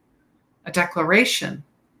decree, a declaration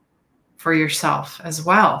for yourself as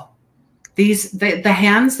well. The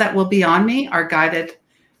hands that will be on me are guided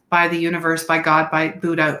by the universe, by God, by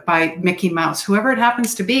Buddha, by Mickey Mouse, whoever it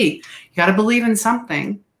happens to be. You got to believe in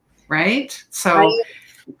something, right? So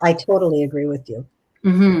I totally agree with you.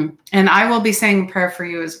 Mm-hmm. And I will be saying a prayer for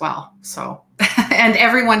you as well. So, and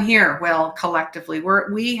everyone here will collectively.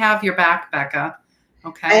 We have your back, Becca.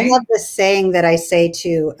 Okay. I have this saying that I say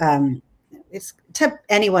to it's to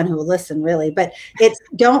anyone who will listen, really, but it's,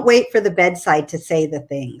 don't wait for the bedside to say the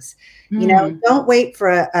things. Don't wait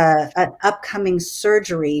for an upcoming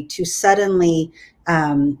surgery to suddenly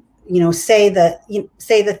say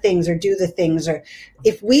the things or do the things. Or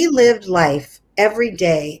if we lived life every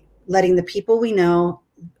day letting the people we know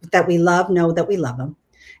that we love know that we love them,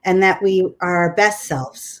 and that we are our best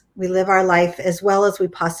selves. We live our life as well as we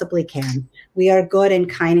possibly can. We are good and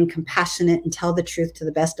kind and compassionate and tell the truth to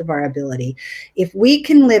the best of our ability. If we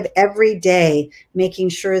can live every day making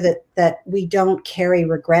sure that we don't carry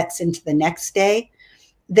regrets into the next day,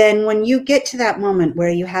 then when you get to that moment where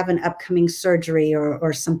you have an upcoming surgery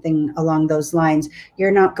or something along those lines,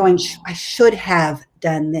 you're not going, I should have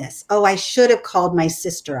done this. Oh, I should have called my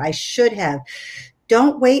sister. I should have.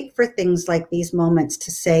 Don't wait for things like these moments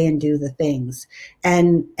to say and do the things.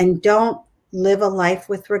 And don't live a life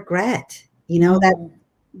with regret. That,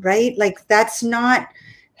 right? Like, that's not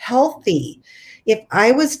healthy. If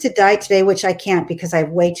I was to die today, which I can't because I have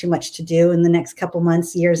way too much to do in the next couple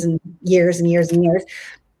months, years and years and years and years.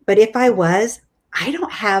 But if I was, I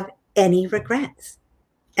don't have any regrets.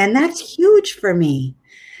 And that's huge for me.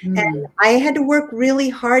 And I had to work really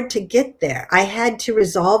hard to get there. I had to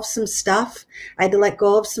resolve some stuff. I had to let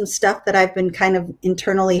go of some stuff that I've been kind of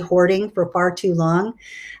internally hoarding for far too long.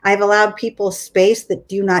 I've allowed people space that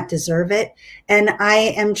do not deserve it. And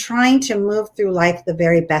I am trying to move through life the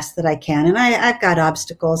very best that I can. And I've got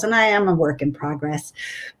obstacles, and I am a work in progress.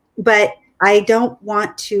 But I don't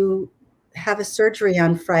want to have a surgery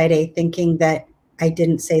on Friday thinking that I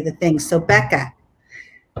didn't say the thing. So Becca,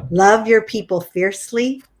 love your people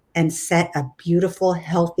fiercely and set a beautiful,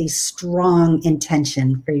 healthy, strong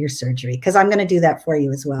intention for your surgery, because I'm going to do that for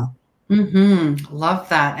you as well. Love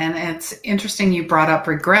that. And it's interesting you brought up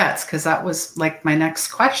regrets, because that was like my next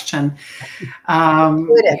question.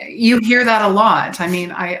 You hear that a lot. I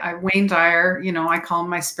mean, I Wayne Dyer, I call him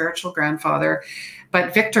my spiritual grandfather,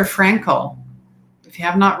 but Viktor Frankl, if you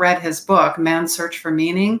have not read his book, Man's Search for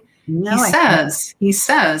Meaning, he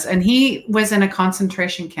says, and he was in a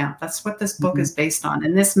concentration camp. That's what this book is based on.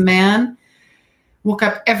 And this man woke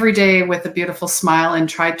up every day with a beautiful smile and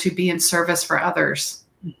tried to be in service for others.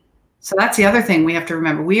 So that's the other thing we have to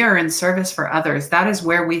remember. We are in service for others. That is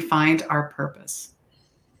where we find our purpose.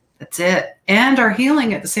 That's it. And our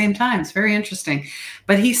healing at the same time. It's very interesting.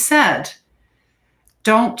 But he said,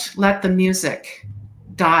 don't let the music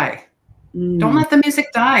die. Don't let the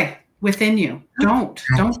music die within you. Don't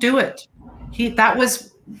do it.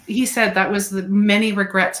 He said that was the many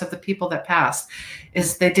regrets of the people that passed,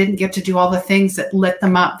 is they didn't get to do all the things that lit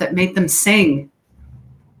them up, that made them sing,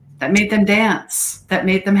 that made them dance, that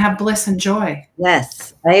made them have bliss and joy.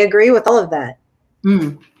 Yes, I agree with all of that.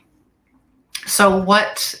 So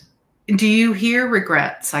what do you hear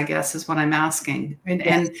regrets, I guess, is what I'm asking.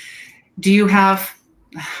 And do you have,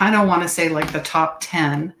 I don't want to say like the top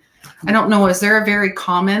 10. I don't know. Is there a very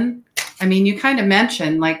common, I mean, you kind of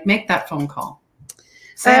mentioned like, make that phone call.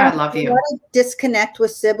 Say, I love you. Disconnect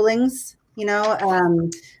with siblings. I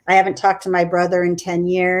haven't talked to my brother in 10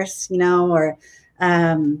 years, or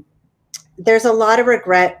there's a lot of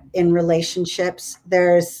regret in relationships.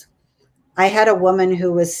 I had a woman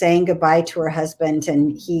who was saying goodbye to her husband,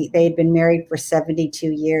 and they'd been married for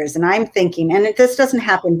 72 years. And I'm thinking, and this doesn't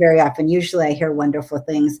happen very often. Usually I hear wonderful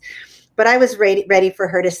things, but I was ready for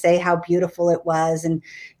her to say how beautiful it was. And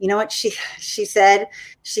you know what she said?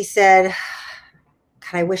 She said,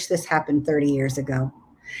 God, I wish this happened 30 years ago.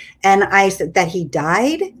 And I said, that he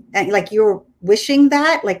died? And like, you were wishing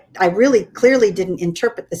that? Like, I really clearly didn't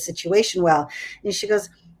interpret the situation well. And she goes,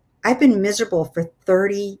 I've been miserable for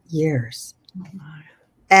 30 years. Oh my.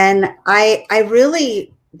 And I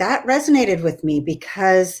really, that resonated with me,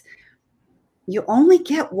 because you only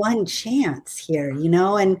get one chance here,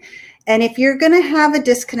 and if you're going to have a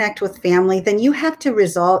disconnect with family, then you have to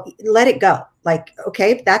let it go. Like,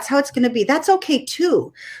 okay, that's how it's going to be. That's okay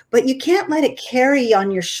too, but you can't let it carry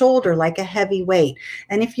on your shoulder like a heavy weight.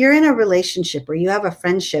 And if you're in a relationship or you have a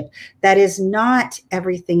friendship that is not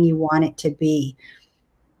everything you want it to be,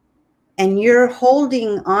 and you're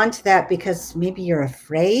holding on to that because maybe you're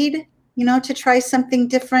afraid, to try something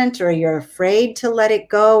different, or you're afraid to let it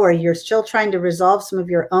go, or you're still trying to resolve some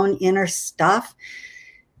of your own inner stuff,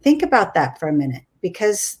 think about that for a minute,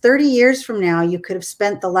 because 30 years from now, you could have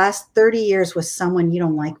spent the last 30 years with someone you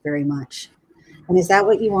don't like very much. And is that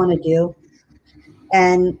what you want to do?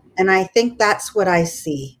 And I think that's what I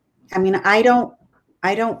see. I mean, I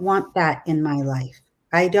don't want that in my life.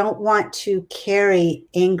 I don't want to carry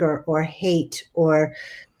anger or hate or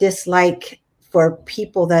dislike for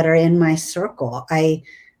people that are in my circle. I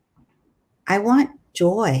want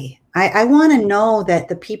joy. I want to know that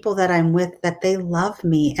the people that I'm with, that they love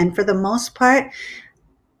me. And for the most part,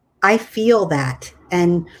 I feel that.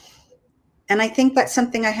 And I think that's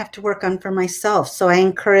something I have to work on for myself. So I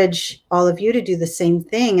encourage all of you to do the same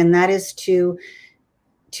thing. And that is to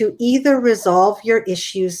either resolve your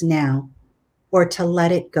issues now or to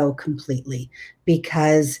let it go completely,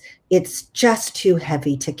 because it's just too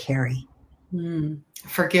heavy to carry.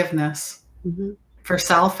 Forgiveness. For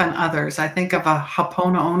self and others. I think of a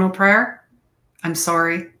Ho'oponopono prayer. I'm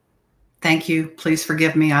sorry. Thank you. Please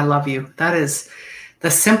forgive me. I love you. That is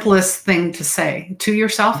the simplest thing to say to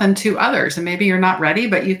yourself and to others. And maybe you're not ready,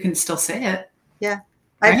 but you can still say it. Yeah.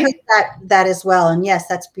 I've heard that as well. And yes,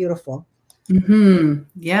 that's beautiful.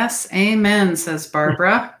 Yes. Amen, says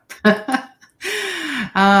Barbara.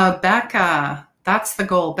 Becca, that's the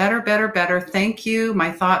goal. Better, better, better. Thank you.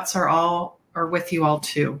 My thoughts are with you all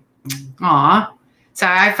too. Aw. So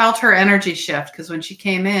I felt her energy shift, because when she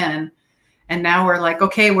came in, and now we're like,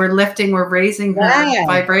 okay, we're lifting, we're raising her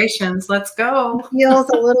vibrations. Let's go. It feels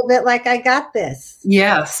a little bit like I got this.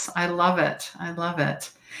 Yes, I love it. I love it.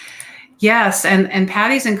 Yes, and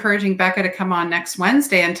Patty's encouraging Becca to come on next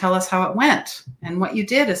Wednesday and tell us how it went and what you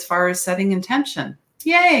did as far as setting intention.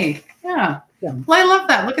 Yay. Yeah. Well, I love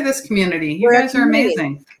that. Look at this community. You guys are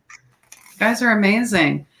amazing. You guys are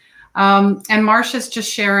amazing. And Marcia's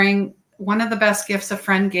just sharing, one of the best gifts a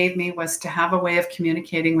friend gave me was to have a way of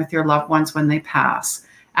communicating with your loved ones when they pass.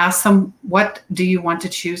 Ask them, what do you want to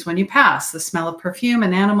choose when you pass? The smell of perfume,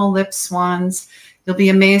 an animal, lips, swans. You'll be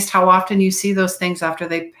amazed how often you see those things after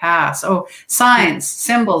they pass. Oh, signs,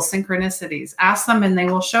 symbols, synchronicities. Ask them and they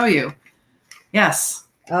will show you. Yes.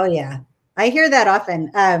 Oh, yeah. I hear that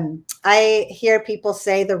often. I hear people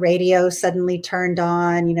say the radio suddenly turned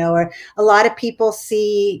on, or a lot of people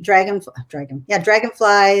see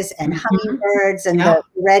dragonflies and hummingbirds and the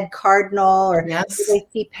red cardinal, or they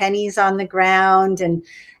see pennies on the ground and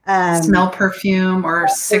smell perfume or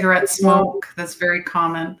cigarette smoke. That's very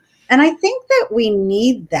common. And I think that we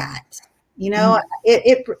need that.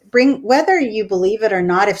 It bring, whether you believe it or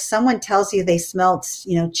not, if someone tells you they smelt,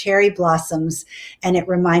 cherry blossoms and it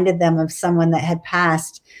reminded them of someone that had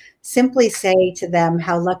passed, simply say to them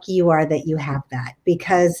how lucky you are that you have that,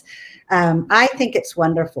 because I think it's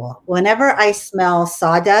wonderful. Whenever I smell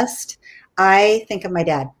sawdust, I think of my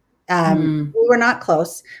dad. Hmm. We were not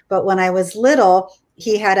close, but when I was little,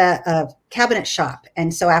 he had a cabinet shop.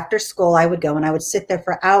 And so after school, I would go and I would sit there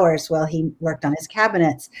for hours while he worked on his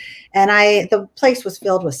cabinets. And the place was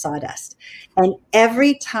filled with sawdust. And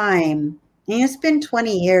every time, and it's been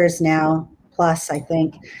 20 years now, plus, I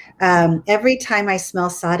think, every time I smell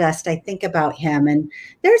sawdust, I think about him. And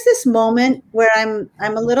there's this moment where I'm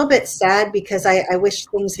a little bit sad because I wish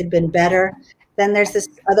things had been better. Then there's this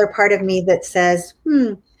other part of me that says,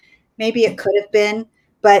 maybe it could have been.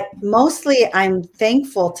 But mostly I'm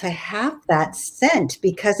thankful to have that scent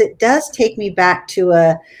because it does take me back to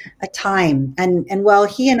a time. And while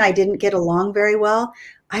he and I didn't get along very well,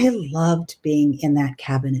 I loved being in that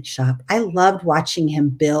cabinet shop. I loved watching him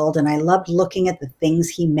build, and I loved looking at the things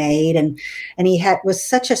he made. And was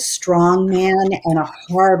such a strong man and a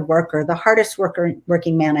hard worker, the hardest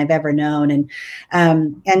working man I've ever known.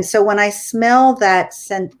 And so when I smell that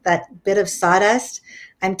scent, that bit of sawdust,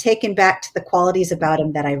 I'm taken back to the qualities about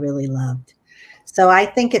him that I really loved. So I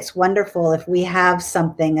think it's wonderful if we have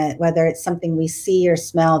something, whether it's something we see or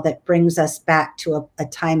smell, that brings us back to a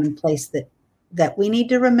time and place that we need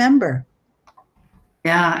to remember.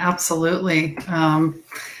 Yeah, absolutely. I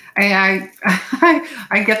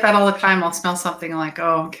get that all the time. I'll smell something like,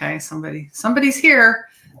 oh, okay, somebody's here.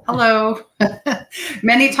 Hello.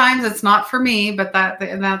 Many times it's not for me, but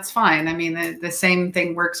that's fine. I mean, the same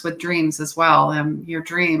thing works with dreams as well. Your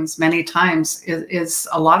dreams many times is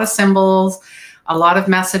a lot of symbols, a lot of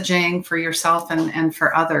messaging for yourself and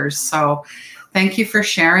for others. So thank you for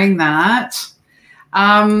sharing that.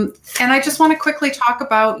 And I just want to quickly talk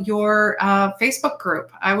about your Facebook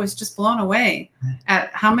group. I was just blown away at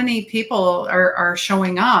how many people are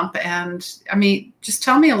showing up. And I mean, just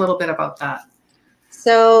tell me a little bit about that.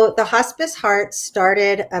 So the Hospice Heart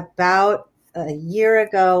started about a year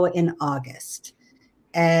ago in August.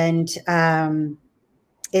 And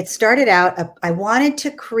it started out, I wanted to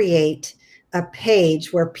create a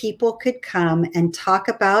page where people could come and talk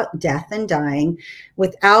about death and dying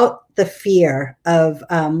without the fear of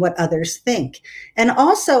what others think. And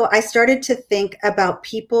also, I started to think about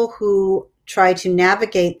people who try to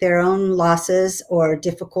navigate their own losses or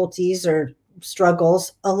difficulties or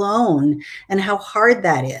struggles alone, and how hard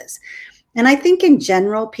that is. And I think in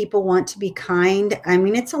general, people want to be kind. I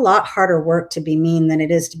mean, it's a lot harder work to be mean than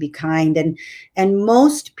it is to be kind. And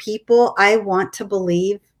most people, I want to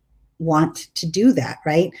believe, want to do that,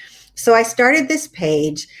 right? So I started this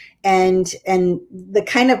page, and the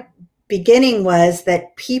kind of beginning was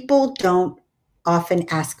that people don't often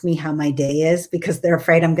ask me how my day is because they're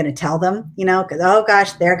afraid I'm going to tell them, because, oh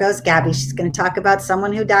gosh, there goes Gabby. She's going to talk about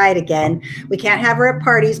someone who died again. We can't have her at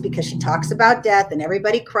parties because she talks about death and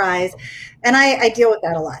everybody cries. And I deal with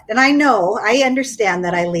that a lot. And I understand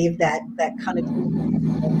that I leave that connotation.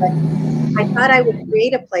 But I thought I would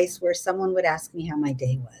create a place where someone would ask me how my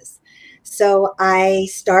day was. So I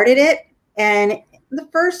started it, and the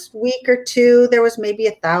first week or two, there was maybe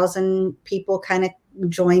 1,000 people kind of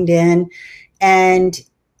joined in. And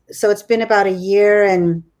so it's been about a year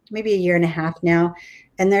and maybe a year and a half now.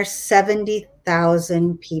 And there's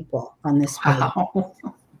 70,000 people on this page. Wow.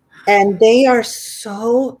 And they are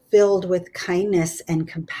so filled with kindness and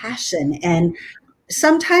compassion. And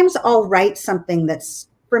sometimes I'll write something that's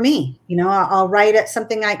for me. I'll write it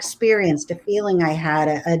something I experienced, a feeling I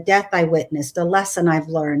had, a death I witnessed, a lesson I've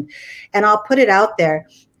learned, and I'll put it out there.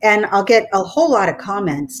 And I'll get a whole lot of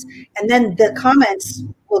comments. And then the comments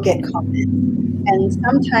will get comments. And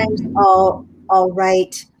sometimes I'll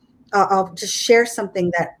write, I'll just share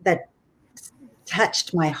something that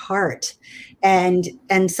touched my heart. And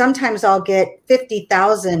sometimes I'll get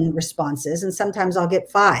 50,000 responses, and sometimes I'll get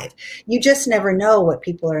 5. You just never know what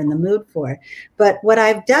people are in the mood for. But what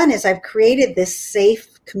I've done is I've created this safe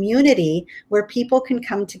community where people can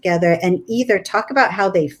come together and either talk about how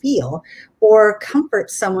they feel or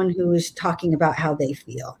comfort someone who is talking about how they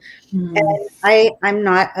feel. And I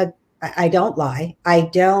don't lie. I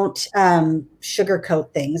don't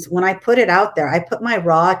sugarcoat things. When I put it out there, I put my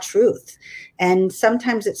raw truth. And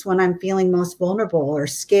sometimes it's when I'm feeling most vulnerable or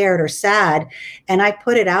scared or sad, and I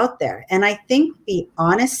put it out there. And I think the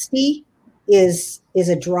honesty is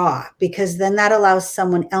a draw, because then that allows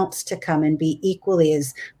someone else to come and be equally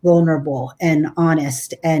as vulnerable and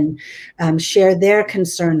honest and share their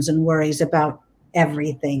concerns and worries about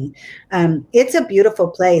everything. It's a beautiful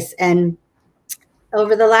place. And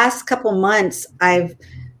over the last couple months, I've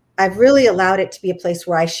I've really allowed it to be a place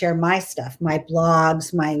where I share my stuff, my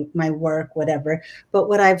blogs, my work, whatever. But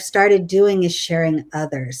what I've started doing is sharing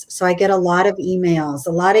others. So I get a lot of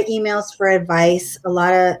emails for advice, a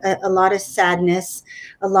lot of sadness,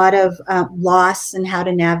 a lot of loss and how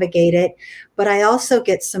to navigate it. But I also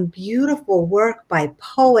get some beautiful work by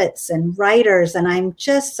poets and writers, and I'm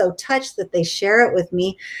just so touched that they share it with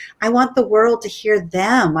me. I want the world to hear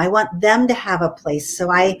them. I want them to have a place.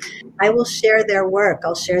 So I will share their work.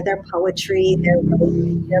 I'll share their poetry,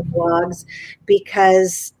 their blogs,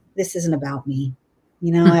 because this isn't about me.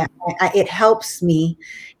 You know, it helps me,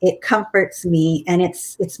 it comforts me, and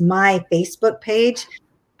it's my Facebook page,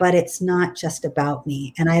 but it's not just about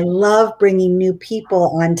me. And I love bringing new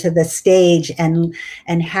people onto the stage and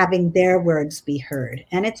having their words be heard.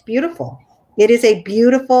 And it's beautiful. It is a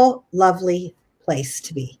beautiful, lovely place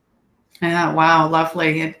to be. Yeah, wow,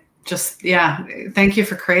 lovely. It just, yeah, thank you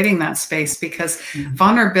for creating that space, because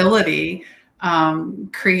vulnerability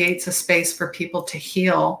creates a space for people to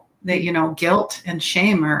heal. That, you know, guilt and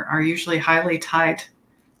shame are usually highly tied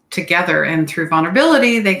together, and through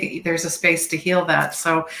vulnerability, there's a space to heal that.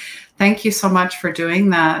 So thank you so much for doing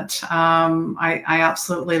that. I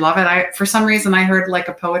absolutely love it. For some reason, I heard like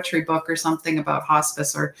a poetry book or something about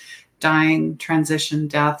hospice or dying, transition,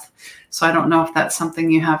 death. So I don't know if that's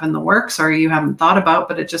something you have in the works or you haven't thought about,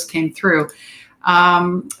 but it just came through.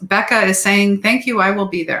 Becca is saying, thank you, I will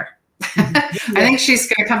be there. I think she's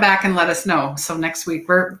going to come back and let us know. So next week,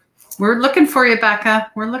 we're looking for you,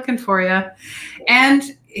 Becca. We're looking for you.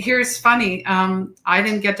 And here's funny. I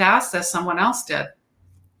didn't get to ask this. Someone else did.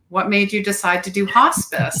 What made you decide to do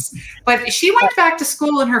hospice? But she went back to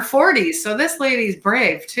school in her 40s. So this lady's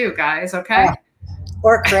brave too, guys. Okay.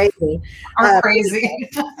 Or crazy. Or crazy.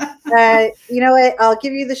 You know what? I'll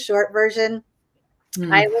give you the short version.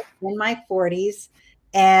 I was in my 40s,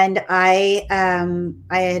 and I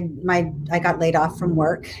got laid off from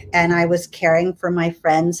work, and I was caring for my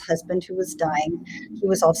friend's husband who was dying. He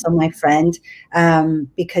was also my friend,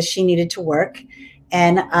 because she needed to work.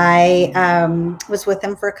 And I was with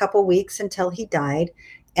him for a couple weeks until he died.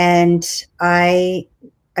 And I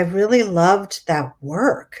really loved that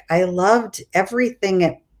work. I loved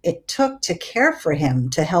everything it took to care for him,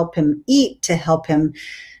 to help him eat, to help him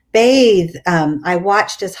bathe. I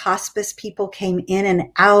watched as hospice people came in and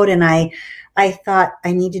out, and I thought,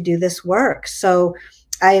 I need to do this work. So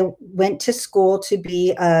I went to school to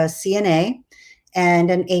be a CNA and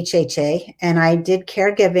an HHA, and I did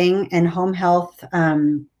caregiving and home health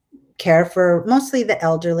care for mostly the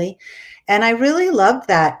elderly. And I really loved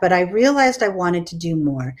that, but I realized I wanted to do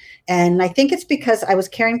more. And I think it's because I was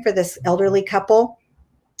caring for this elderly couple,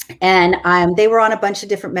 and they were on a bunch of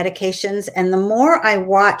different medications. And the more I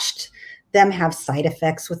watched them have side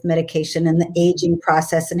effects with medication and the aging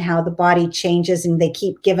process and how the body changes, and they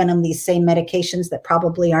keep giving them these same medications that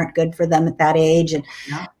probably aren't good for them at that age.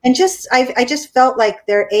 And just, I just felt like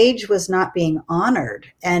their age was not being honored.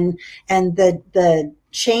 And the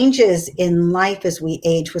changes in life as we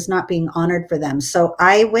age was not being honored for them. So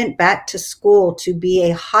I went back to school to be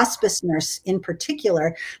a hospice nurse in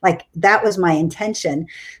particular. Like, that was my intention,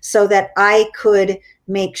 so that I could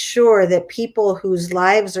make sure that people whose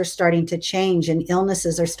lives are starting to change and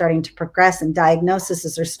illnesses are starting to progress and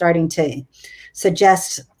diagnoses are starting to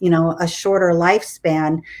suggest, you know, a shorter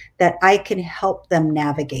lifespan, that I can help them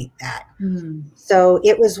navigate that. So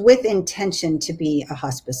it was with intention to be a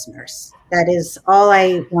hospice nurse. That is all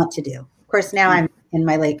I want to do. Of course, now I'm in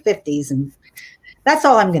my late 50s, and that's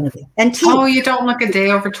all I'm going to do. And oh, you don't look a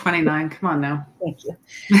day over 29. Come on now. Thank you.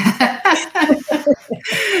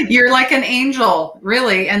 You're like an angel,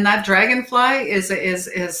 really. And that dragonfly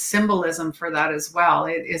is symbolism for that as well.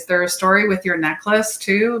 Is there a story with your necklace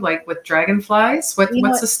too, like with dragonflies?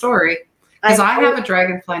 What's the story? Because I have a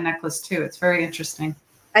dragonfly necklace too. It's very interesting.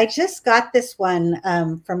 I just got this one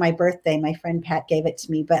for my birthday. My friend Pat gave it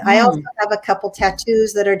to me, but I also have a couple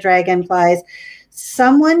tattoos that are dragonflies.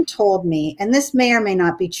 Someone told me, and this may or may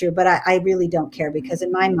not be true, but I really don't care, because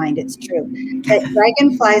in my mind it's true, that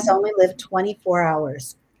dragonflies only live 24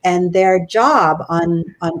 hours, and their job on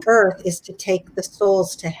Earth is to take the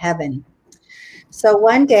souls to heaven. So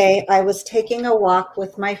one day I was taking a walk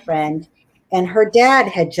with my friend, and her dad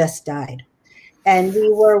had just died. And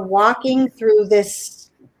we were walking through this,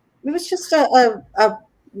 it was just a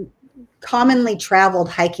commonly traveled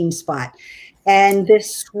hiking spot. And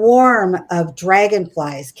this swarm of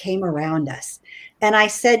dragonflies came around us. And I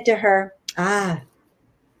said to her,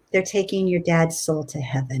 they're taking your dad's soul to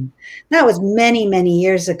heaven. That was many, many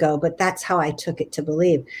years ago, but that's how I took it to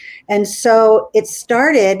believe. And so it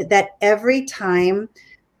started that every time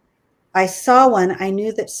I saw one, I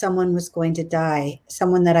knew that someone was going to die,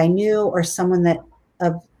 someone that I knew or someone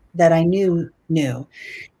that I knew.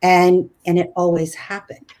 And it always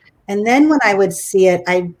happened. And then when I would see it,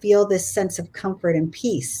 I'd feel this sense of comfort and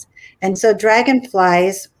peace. And so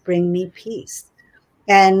dragonflies bring me peace.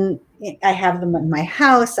 And I have them in my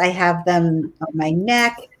house, I have them on my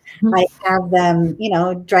neck, I have them,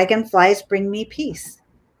 dragonflies bring me peace.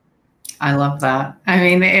 I love that. I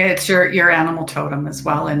mean, it's your animal totem as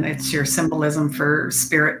well, and it's your symbolism for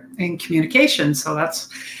spirit and communication. So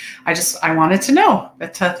I wanted to know.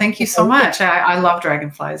 But thank you so much. I love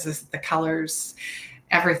dragonflies. The colors,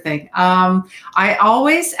 everything. I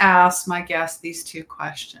always ask my guests these two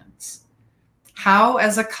questions. How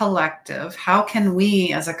can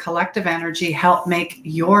we as a collective energy help make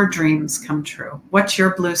your dreams come true? What's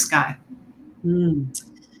your blue sky?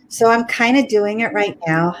 So I'm kind of doing it right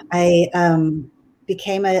now. I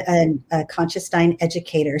became a conscious dying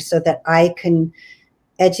educator so that I can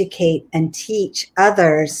educate and teach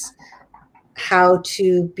others how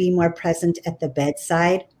to be more present at the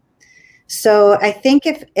bedside. So I think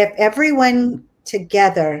if everyone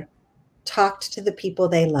together talked to the people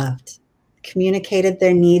they loved, communicated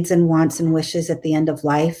their needs and wants and wishes at the end of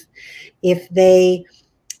life, if they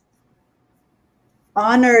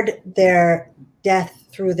honored their death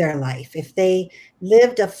through their life, if they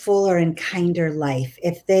lived a fuller and kinder life,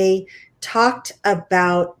 if they talked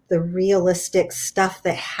about the realistic stuff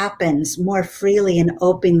that happens more freely and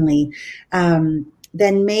openly,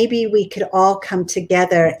 then maybe we could all come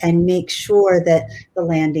together and make sure that the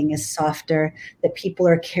landing is softer, that people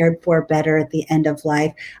are cared for better at the end of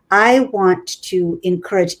life. I want to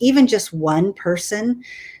encourage even just one person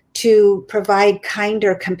to provide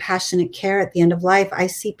kinder, compassionate care at the end of life. I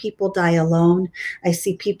see people die alone. I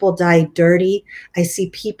see people die dirty. I see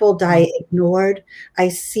people die ignored. I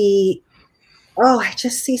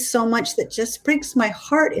just see so much that just breaks my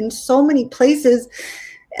heart in so many places.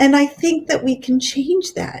 And I think that we can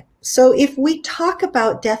change that. So if we talk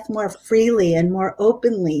about death more freely and more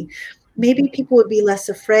openly, maybe people would be less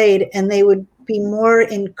afraid and they would be more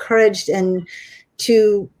encouraged and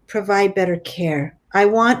to provide better care. I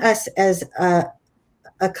want us as a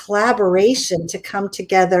collaboration to come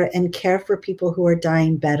together and care for people who are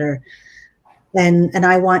dying better. And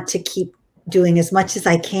I want to keep doing as much as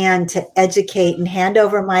I can to educate and hand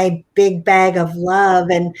over my big bag of love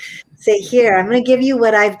and say, here, I'm going to give you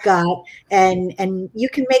what I've got, and you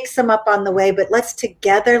can make some up on the way, but let's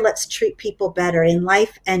treat people better in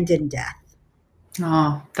life and in death.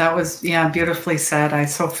 Oh, that was, beautifully said. I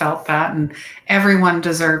so felt that. And everyone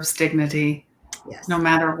deserves dignity. Yes. No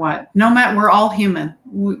matter what. We're all human.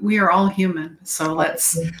 We are all human. So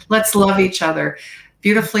let's love each other.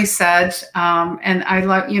 Beautifully said. And I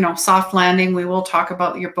love, soft landing. We will talk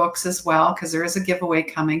about your books as well, because there is a giveaway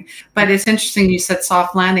coming. But it's interesting you said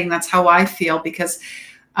soft landing. That's how I feel, because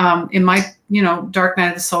in my, dark night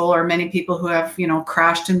of the soul, or many people who have,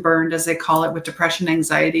 crashed and burned, as they call it, with depression,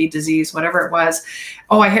 anxiety, disease, whatever it was.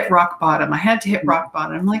 Oh, I hit rock bottom. I had to hit rock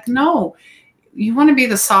bottom. I'm like, no, you want to be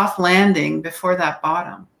the soft landing before that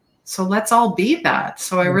bottom. So let's all be that.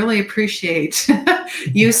 So I really appreciate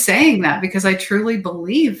you saying that, because I truly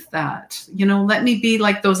believe that, let me be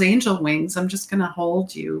like those angel wings. I'm just going to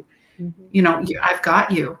hold you. I've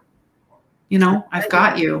got you, I've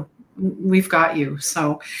got you. We've got you.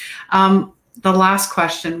 So the last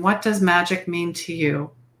question, what does magic mean to you?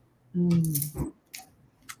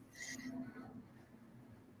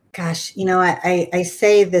 Gosh, I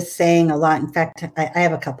say this saying a lot. In fact, I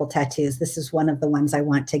have a couple tattoos. This is one of the ones I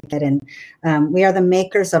want to get in. We are the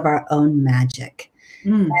makers of our own magic.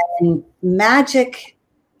 And magic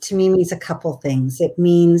to me means a couple things. It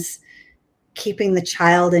means keeping the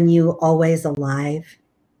child in you always alive.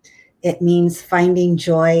 It means finding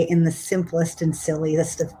joy in the simplest and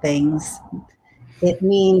silliest of things. It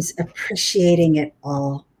means appreciating it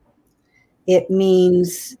all. It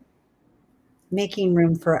means making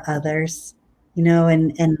room for others,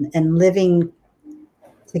 and living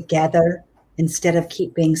together instead of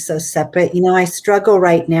keep being so separate. I struggle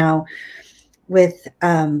right now with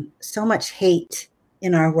so much hate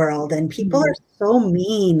in our world, and people are so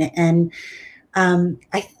mean. And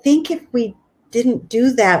I think if we didn't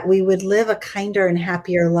do that, we would live a kinder and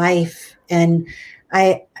happier life. And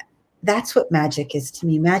that's what magic is to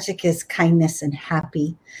me. Magic is kindness and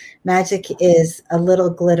happy. Magic is a little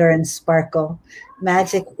glitter and sparkle.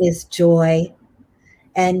 Magic is joy.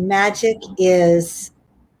 And magic is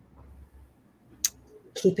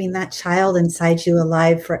keeping that child inside you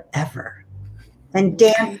alive forever. And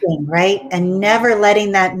dancing, right? And never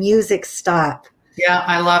letting that music stop. Yeah,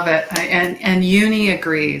 I love it. And Uni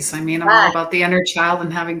agrees. I mean, I'm all Ah, about the inner child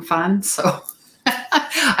and having fun. So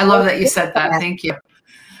I love I that you think said that. that. Thank you.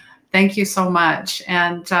 Thank you so much.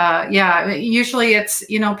 And yeah, usually it's,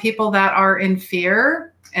 people that are in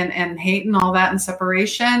fear and hate and all that and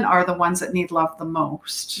separation are the ones that need love the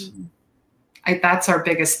most. That's our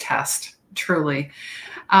biggest test, truly.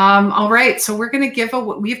 All right. So we're going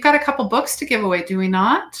to we've got a couple books to give away, do we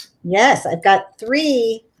not? Yes, I've got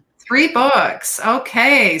 3. 3 books.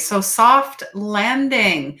 Okay. So Soft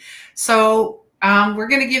Landing. So we're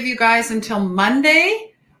going to give you guys until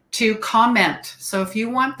Monday to comment. So if you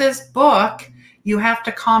want this book, you have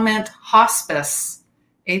to comment hospice,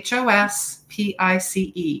 HOSPICE.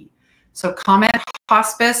 So comment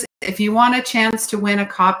hospice if you want a chance to win a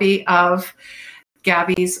copy of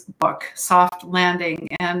Gabby's book, Soft Landing.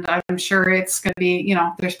 And I'm sure it's going to be,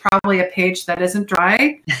 there's probably a page that isn't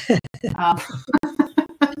dry.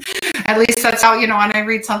 At least that's how, when I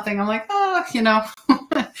read something, I'm like,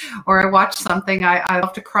 or I watch something, I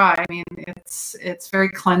love to cry. I mean, it's very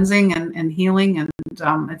cleansing and healing, and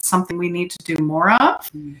it's something we need to do more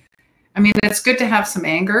of. I mean, it's good to have some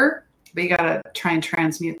anger, but you got to try and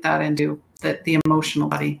transmute that into the emotional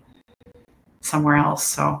body somewhere else.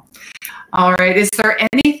 So, all right. Is there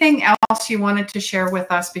anything else you wanted to share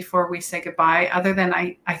with us before we say goodbye? Other than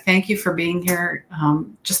I thank you for being here.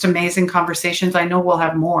 Just amazing conversations. I know we'll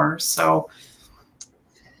have more. So,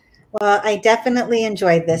 Well, I definitely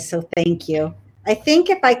enjoyed this, so thank you. I think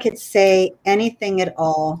if I could say anything at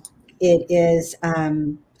all, it is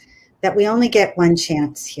that we only get one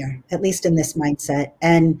chance here, at least in this mindset.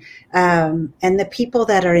 And the people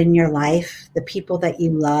that are in your life, the people that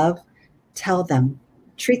you love, tell them,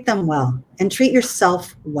 treat them well, and treat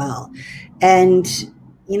yourself well. And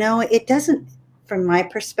it doesn't. From my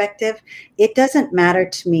perspective, it doesn't matter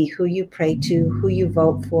to me who you pray to, who you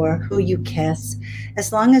vote for, who you kiss,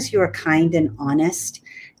 as long as you are kind and honest.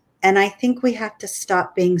 And I think we have to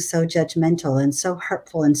stop being so judgmental and so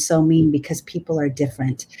hurtful and so mean because people are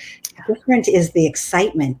different. Different is the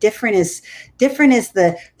excitement. Different is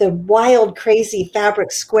the wild, crazy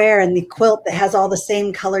fabric square and the quilt that has all the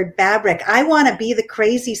same colored fabric. I want to be the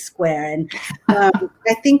crazy square. And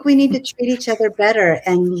I think we need to treat each other better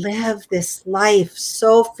and live this life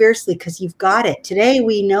so fiercely because you've got it. Today,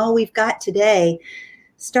 we know we've got today.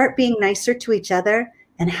 Start being nicer to each other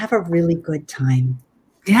and have a really good time.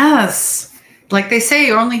 yes, like they say,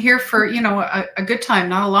 you're only here for, a good time,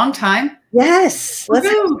 not a long time. Yes, let's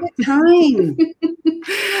have a good time.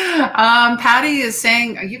 Patty is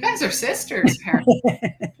saying, you guys are sisters, apparently.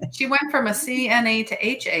 She went from a CNA to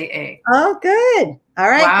HAA. Oh, good. All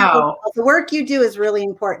right. Wow. Well, the work you do is really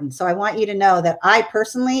important. So I want you to know that I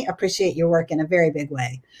personally appreciate your work in a very big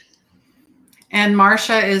way. And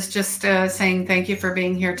Marcia is just saying, thank you for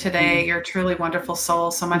being here today. You're a truly wonderful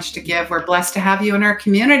soul. So much to give. We're blessed to have you in our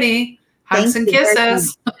community. Hugs and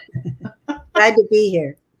kisses. Glad to be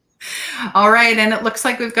here. All right. And it looks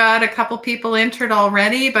like we've got a couple people entered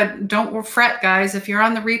already, but don't fret, guys. If you're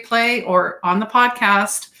on the replay or on the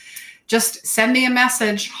podcast, just send me a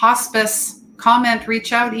message, hospice, comment,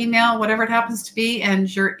 reach out, email, whatever it happens to be,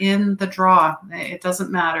 and you're in the draw. It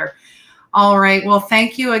doesn't matter. All right. Well,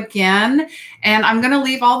 thank you again. And I'm going to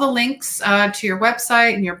leave all the links to your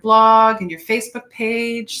website and your blog and your Facebook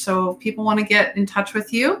page. So if people want to get in touch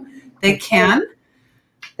with you, they can.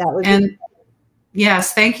 That would be.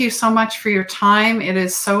 Yes, thank you so much for your time. It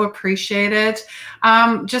is so appreciated.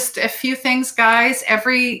 Just a few things, guys.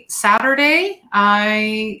 Every Saturday,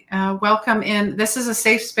 I welcome in. This is a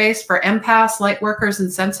safe space for empaths, light workers,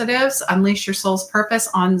 and sensitives. Unleash your soul's purpose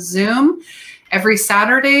on Zoom every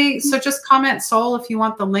Saturday. So just comment soul if you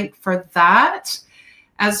want the link for that.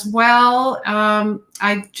 As well,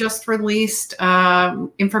 I just released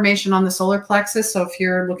information on the solar plexus. So if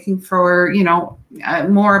you're looking for,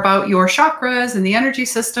 more about your chakras and the energy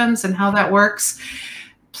systems and how that works,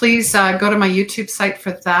 please go to my YouTube site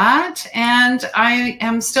for that. And I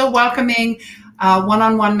am still welcoming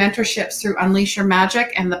one-on-one mentorships through Unleash Your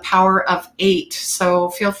Magic and the Power of 8.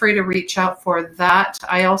 So feel free to reach out for that.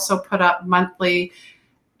 I also put up monthly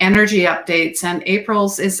energy updates, and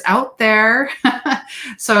April's is out there.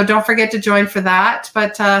 So don't forget to join for that.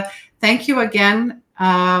 But thank you again,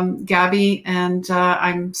 Gabby. And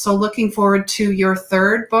I'm so looking forward to your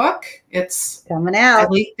third book. It's coming out.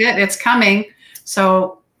 It's coming.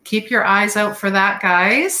 So keep your eyes out for that,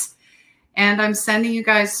 guys. And I'm sending you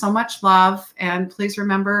guys so much love. And please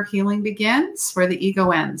remember, healing begins where the ego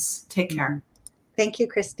ends. Take care. Thank you,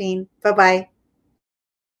 Christine. Bye-bye.